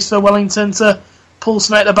space for Wellington to pull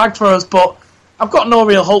some out of the bag for us, but I've got no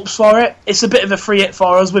real hopes for it. It's a bit of a free hit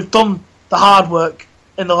for us. We've done the hard work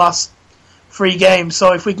in the last 3 games,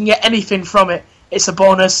 so if we can get anything from it, it's a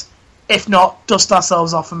bonus. If not, dust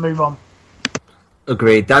ourselves off and move on.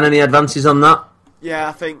 Agreed. Dan, any advances on that? Yeah,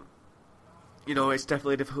 I think it's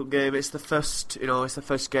definitely a difficult game. It's the first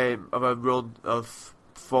game of a run of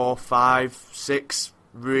 4, 5, 6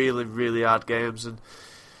 really, really hard games, and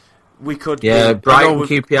we could. Yeah, Brighton,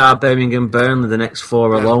 QPR, Birmingham, Burnley, the next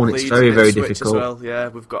 4 alone. It's very, very difficult. As well. Yeah,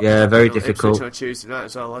 we've got. Yeah, very difficult. On Tuesday night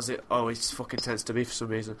as well, as it always fucking tends to be for some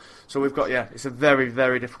reason. So we've got. Yeah, it's a very,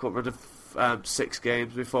 very difficult run of 6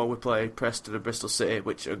 games before we play Preston and Bristol City,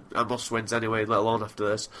 which are must-wins anyway, let alone after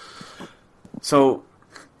this. So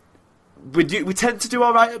we tend to do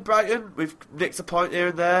all right at Brighton. We've nicked a point here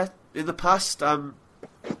and there in the past.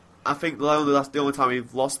 I think the only time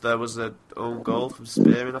we've lost there was an own goal from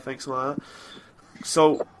Spearing, I think, something like that.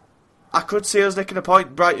 So I could see us nicking a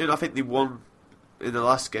point. Brighton, I think they won in the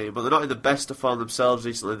last game, but they're not in the best of form themselves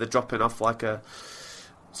recently. They're dropping off like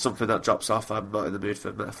something that drops off. I'm not in the mood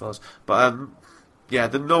for metaphors. But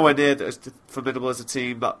they're nowhere near as formidable as a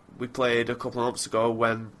team that we played a couple of months ago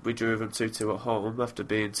when we drew them 2-2 at home after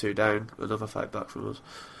being 2 down, another fight back from us.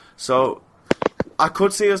 So I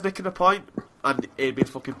could see us nicking a point, and it'd be a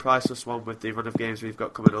fucking priceless one with the run of games we've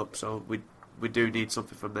got coming up. So we do need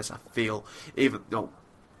something from this, I feel. Even though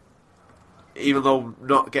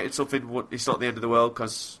not getting something, it's not the end of the world,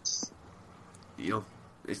 because it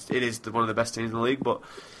is one of the best teams in the league. But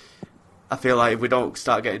I feel like if we don't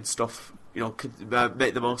start getting stuff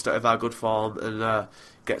make the most out of our good form and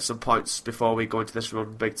get some points before we go into this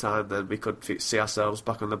run big time, then we could see ourselves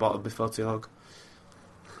back on the bottom before too long.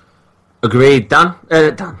 Agreed, Dan.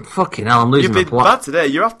 Dan, fucking hell, I'm losing You've been my plot. bad today.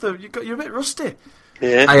 You're a bit rusty.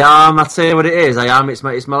 Yeah. I am. I tell you what it is. I am. It's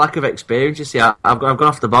my lack of experience. You see, I've gone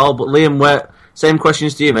off the ball. But Liam, same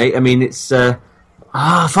questions to you, mate. I mean, it's fuck.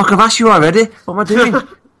 I've asked you already. What am I doing?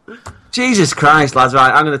 Jesus Christ, lads!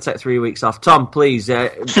 Right, I'm going to take 3 weeks off. Tom, please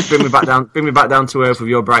bring me back down. Bring me back down to earth with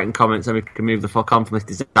your Brighton comments, and we can move the fuck on from this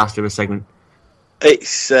disaster of a segment.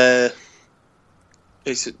 It's like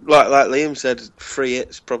Liam said, free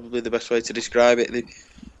hit's probably the best way to describe it. They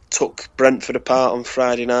took Brentford apart on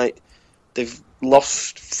Friday night. They've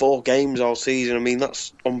lost 4 games all season. I mean,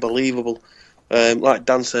 that's unbelievable. Like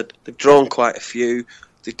Dan said, they've drawn quite a few.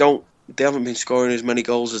 They haven't been scoring as many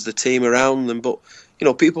goals as the team around them. But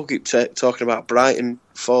people keep talking about Brighton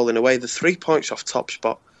falling away. The 3 points off top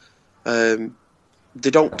spot. They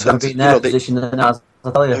don't tend to. Position I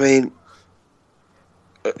tell you. I mean,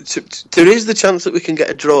 there is the chance that we can get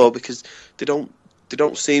a draw because they don't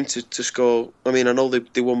seem to score. I mean, I know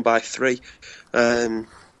they won by 3 on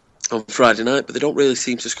Friday night, but they don't really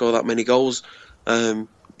seem to score that many goals. So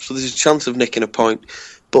there's a chance of nicking a point,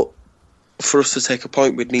 but for us to take a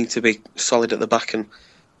point, we'd need to be solid at the back, and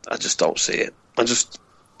I just don't see it. I just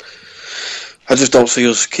don't see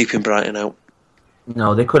us keeping Brighton out.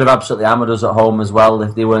 No, they could have absolutely hammered us at home as well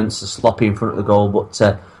if they weren't so sloppy in front of the goal, but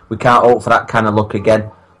we can't hope for that kind of luck again.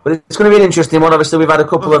 But it's going to be an interesting one. Obviously, we've had a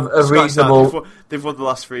couple of reasonable... They've won the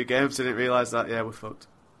last 3 games. I didn't realise that. Yeah, we're fucked.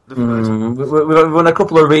 We've won a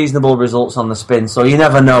couple of reasonable results on the spin, so you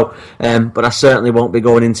never know. But I certainly won't be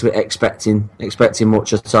going into it expecting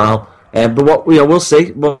much at all. But we'll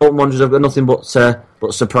see. Bolton Wanderers have got nothing but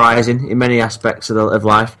surprising in many aspects of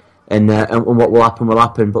life, and what will happen will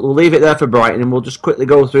happen. But we'll leave it there for Brighton, and we'll just quickly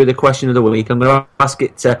go through the question of the week. I'm going to ask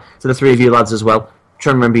it to the 3 of you lads as well.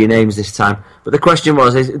 Try and remember your names this time. But the question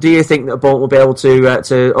was: do you think that Bolton will be able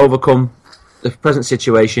to overcome the present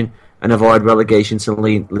situation and avoid relegation to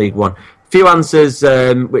League One? A few answers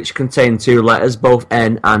which contain 2 letters, both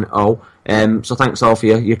N and O. So thanks all for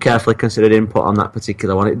your carefully considered input on that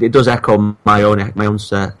particular one. It does echo my own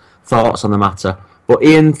thoughts on the matter. But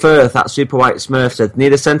Ian Firth at Super White Smurf said,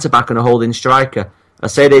 need a centre-back and a holding striker. I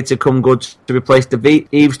say they to come good to replace DeVete,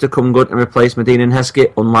 Eves to come good and replace Medina and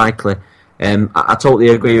Heskett, unlikely. I totally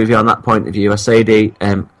agree with you on that point of view. Asadi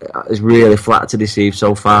is really flat to deceive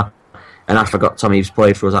so far. And I forgot Tom Eves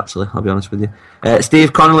played for us, actually, I'll be honest with you.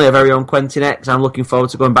 Steve Connolly, a very own Quentin X. I'm looking forward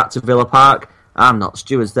to going back to Villa Park. I'm not.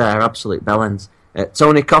 Stewart's there, absolute bellends.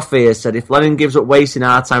 Tony Coffey has said, if Lennon gives up wasting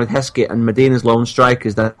our time with Heskett and Medina's lone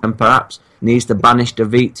strikers, then perhaps needs to banish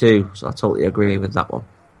DeVete too. So I totally agree with that one.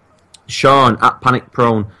 Sean, at Panic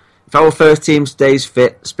Prone. If our first team stays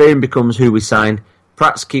fit, Spearing becomes who we signed,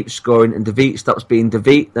 Prats keeps scoring and DeVete stops being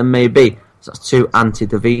DeVete, then maybe. So that's 2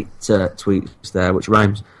 anti-DeVete tweets there, which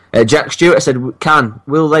rhymes. Jack Stewart said,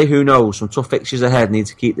 will they? Who knows? Some tough fixtures ahead. Need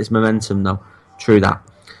to keep this momentum though. True that.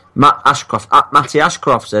 Matt Ashcroft at Matty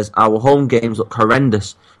Ashcroft says, our home games look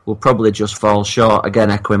horrendous. We'll probably just fall short.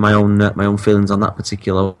 Again, echoing my own feelings on that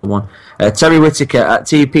particular one. Terry Whittaker at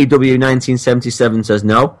TPW1977 says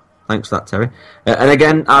no. Thanks for that, Terry. And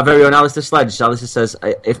again, our very own Alistair Sledge. Alistair says,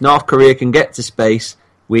 if North Korea can get to space,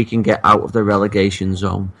 we can get out of the relegation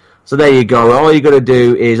zone. So there you go. All you got to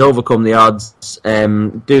do is overcome the odds,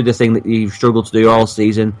 do the thing that you've struggled to do all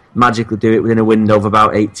season, magically do it within a window of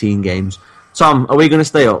about 18 games. Tom, are we going to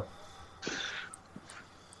stay up?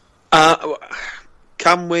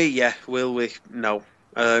 Can we? Yeah. Will we? No.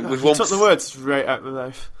 We've won. Took the words right out of my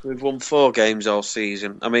mouth. We've won 4 games all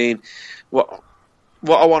season. I mean, what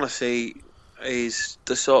I want to see is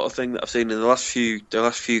the sort of thing that I've seen in the last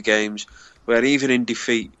few games, where even in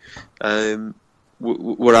defeat,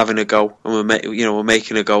 we're having a go and we're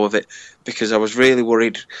making a go of it. Because I was really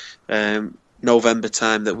worried November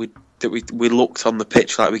time that we looked on the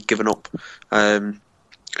pitch like we'd given up, and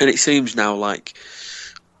it seems now like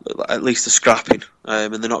at least they're scrapping,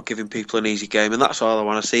 and they're not giving people an easy game, and that's all I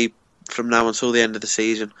want to see from now until the end of the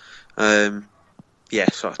season. So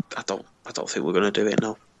I don't think we're going to do it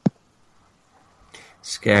now.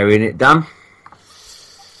 Scary, isn't it, Dan?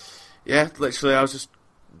 Yeah, literally,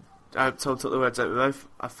 Tom took the words out of my mouth.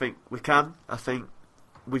 I think we can. I think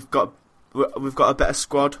we've got a better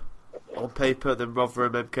squad on paper than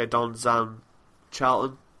Rotherham, MK Dons and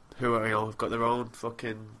Charlton, who are, have got their own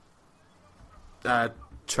fucking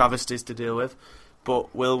travesties to deal with.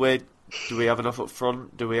 But will we? Do we have enough up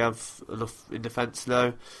front? Do we have enough in defence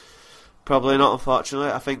now? Probably not,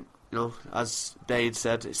 unfortunately. I think, as Dane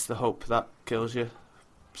said, it's the hope that kills you.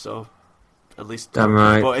 So at least. Damn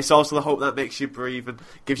right. But it's also the hope that makes you breathe and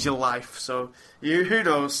gives you life. So who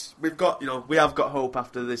knows? We have got hope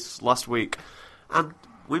after this last week, and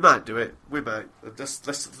we might do it. We might.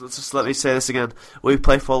 Just let me say this again. We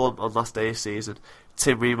play Fulham on last day of season.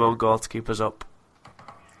 Tim Remo goal to keep us up.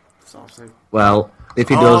 That's all I'm saying. Well, if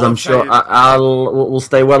he does, I'm sure we'll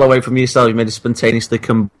stay well away from yourself. You made it spontaneously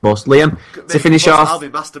combust. Liam, to finish off. I'll be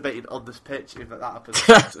masturbating on this pitch if that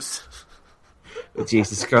happens.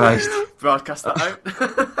 Jesus Christ. Broadcast that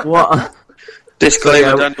out. What?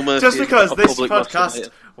 Disclaimer, Daniel Murphy. Just because this public podcast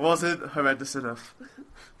wasn't horrendous enough.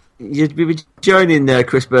 You'd be joining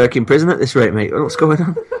Chris Burke in prison at this rate, mate. What's going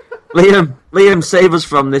on? Liam, save us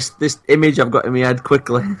from this image I've got in my head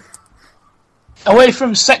quickly. Away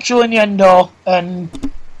from sexual innuendo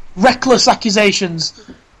and reckless accusations,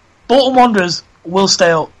 Bolton Wanderers will stay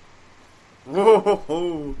up.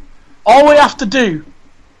 Whoa. All we have to do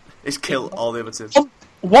is kill all the other teams.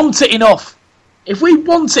 Want it enough. If we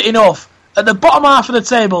want it enough, at the bottom half of the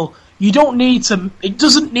table, it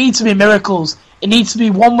doesn't need to be miracles. It needs to be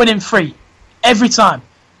 1 win in 3. Every time.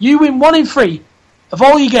 You win 1 in 3 of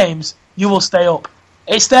all your games, you will stay up.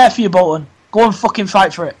 It's there for you, Bolton. Go and fucking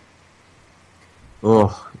fight for it.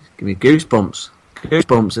 Oh, give me goosebumps.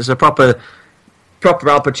 Goosebumps. It's a proper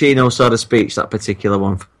Al Pacino sort of speech, that particular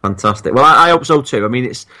one. Fantastic. Well, I hope so too. I mean,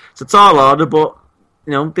 it's a tall order, but,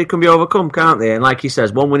 they can be overcome, can't they? And like he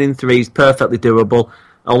says, 1 win in 3 is perfectly doable.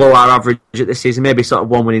 Although our average at this season maybe sort of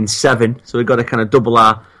 1 win in 7, so we've got to kind of double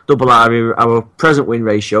our present win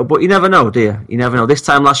ratio. But you never know, do you? You never know. This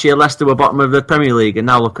time last year, Leicester were bottom of the Premier League, and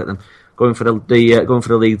now look at them going for the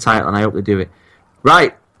league title, and I hope they do it.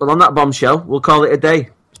 Right. Well, on that bombshell, we'll call it a day.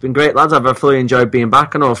 It's been great, lads. I've thoroughly enjoyed being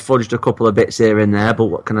back. I know I've fudged a couple of bits here and there, but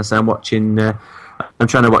what can I say? I'm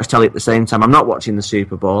trying to watch telly at the same time. I'm not watching the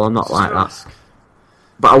Super Bowl. I'm not like that.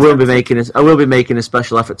 But I will be making a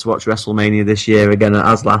special effort to watch WrestleMania this year again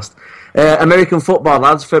as last. American football,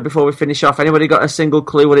 lads. Before we finish off, anybody got a single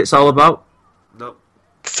clue what it's all about? No.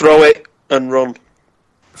 Throw it and run.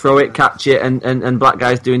 Throw it, catch it, and black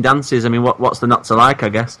guys doing dances. I mean, what's there not to like? I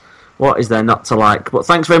guess. What is there not to like? But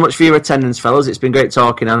thanks very much for your attendance, fellas. It's been great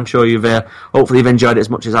talking, and I'm sure hopefully you've enjoyed it as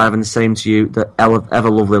much as I have, and the same to you, the ever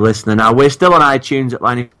lovely listener. Now, we're still on iTunes at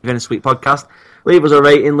Line Event Sweet Podcast. Leave us a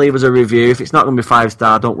rating, leave us a review. If it's not going to be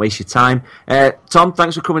 5-star, don't waste your time. Tom,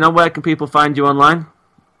 thanks for coming on. Where can people find you online?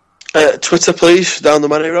 Twitter, please, down the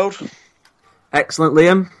Manny Road. Excellent,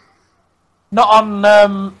 Liam. Not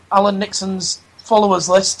on Alan Nixon's followers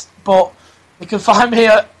list, but you can find me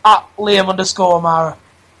at Liam_O'Mara.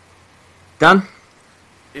 Dan?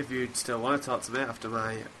 If you'd still want to talk to me after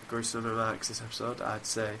my gruesome remarks this episode, I'd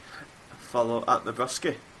say follow at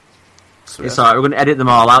Nabrowski. It's alright, we're going to edit them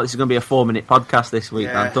all out. This is going to be a 4-minute podcast this week,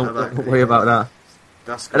 man. Don't worry about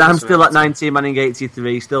that. And I'm still at 19 Manning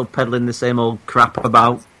 83, still peddling the same old crap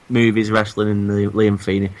about movies, wrestling, and Liam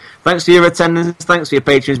Feeney. Thanks for your attendance, thanks for your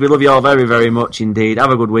patrons. We love you all very, very much indeed. Have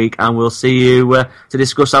a good week, and we'll see you to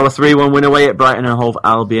discuss our 3-1 win away at Brighton and Hove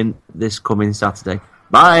Albion this coming Saturday.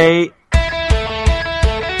 Bye!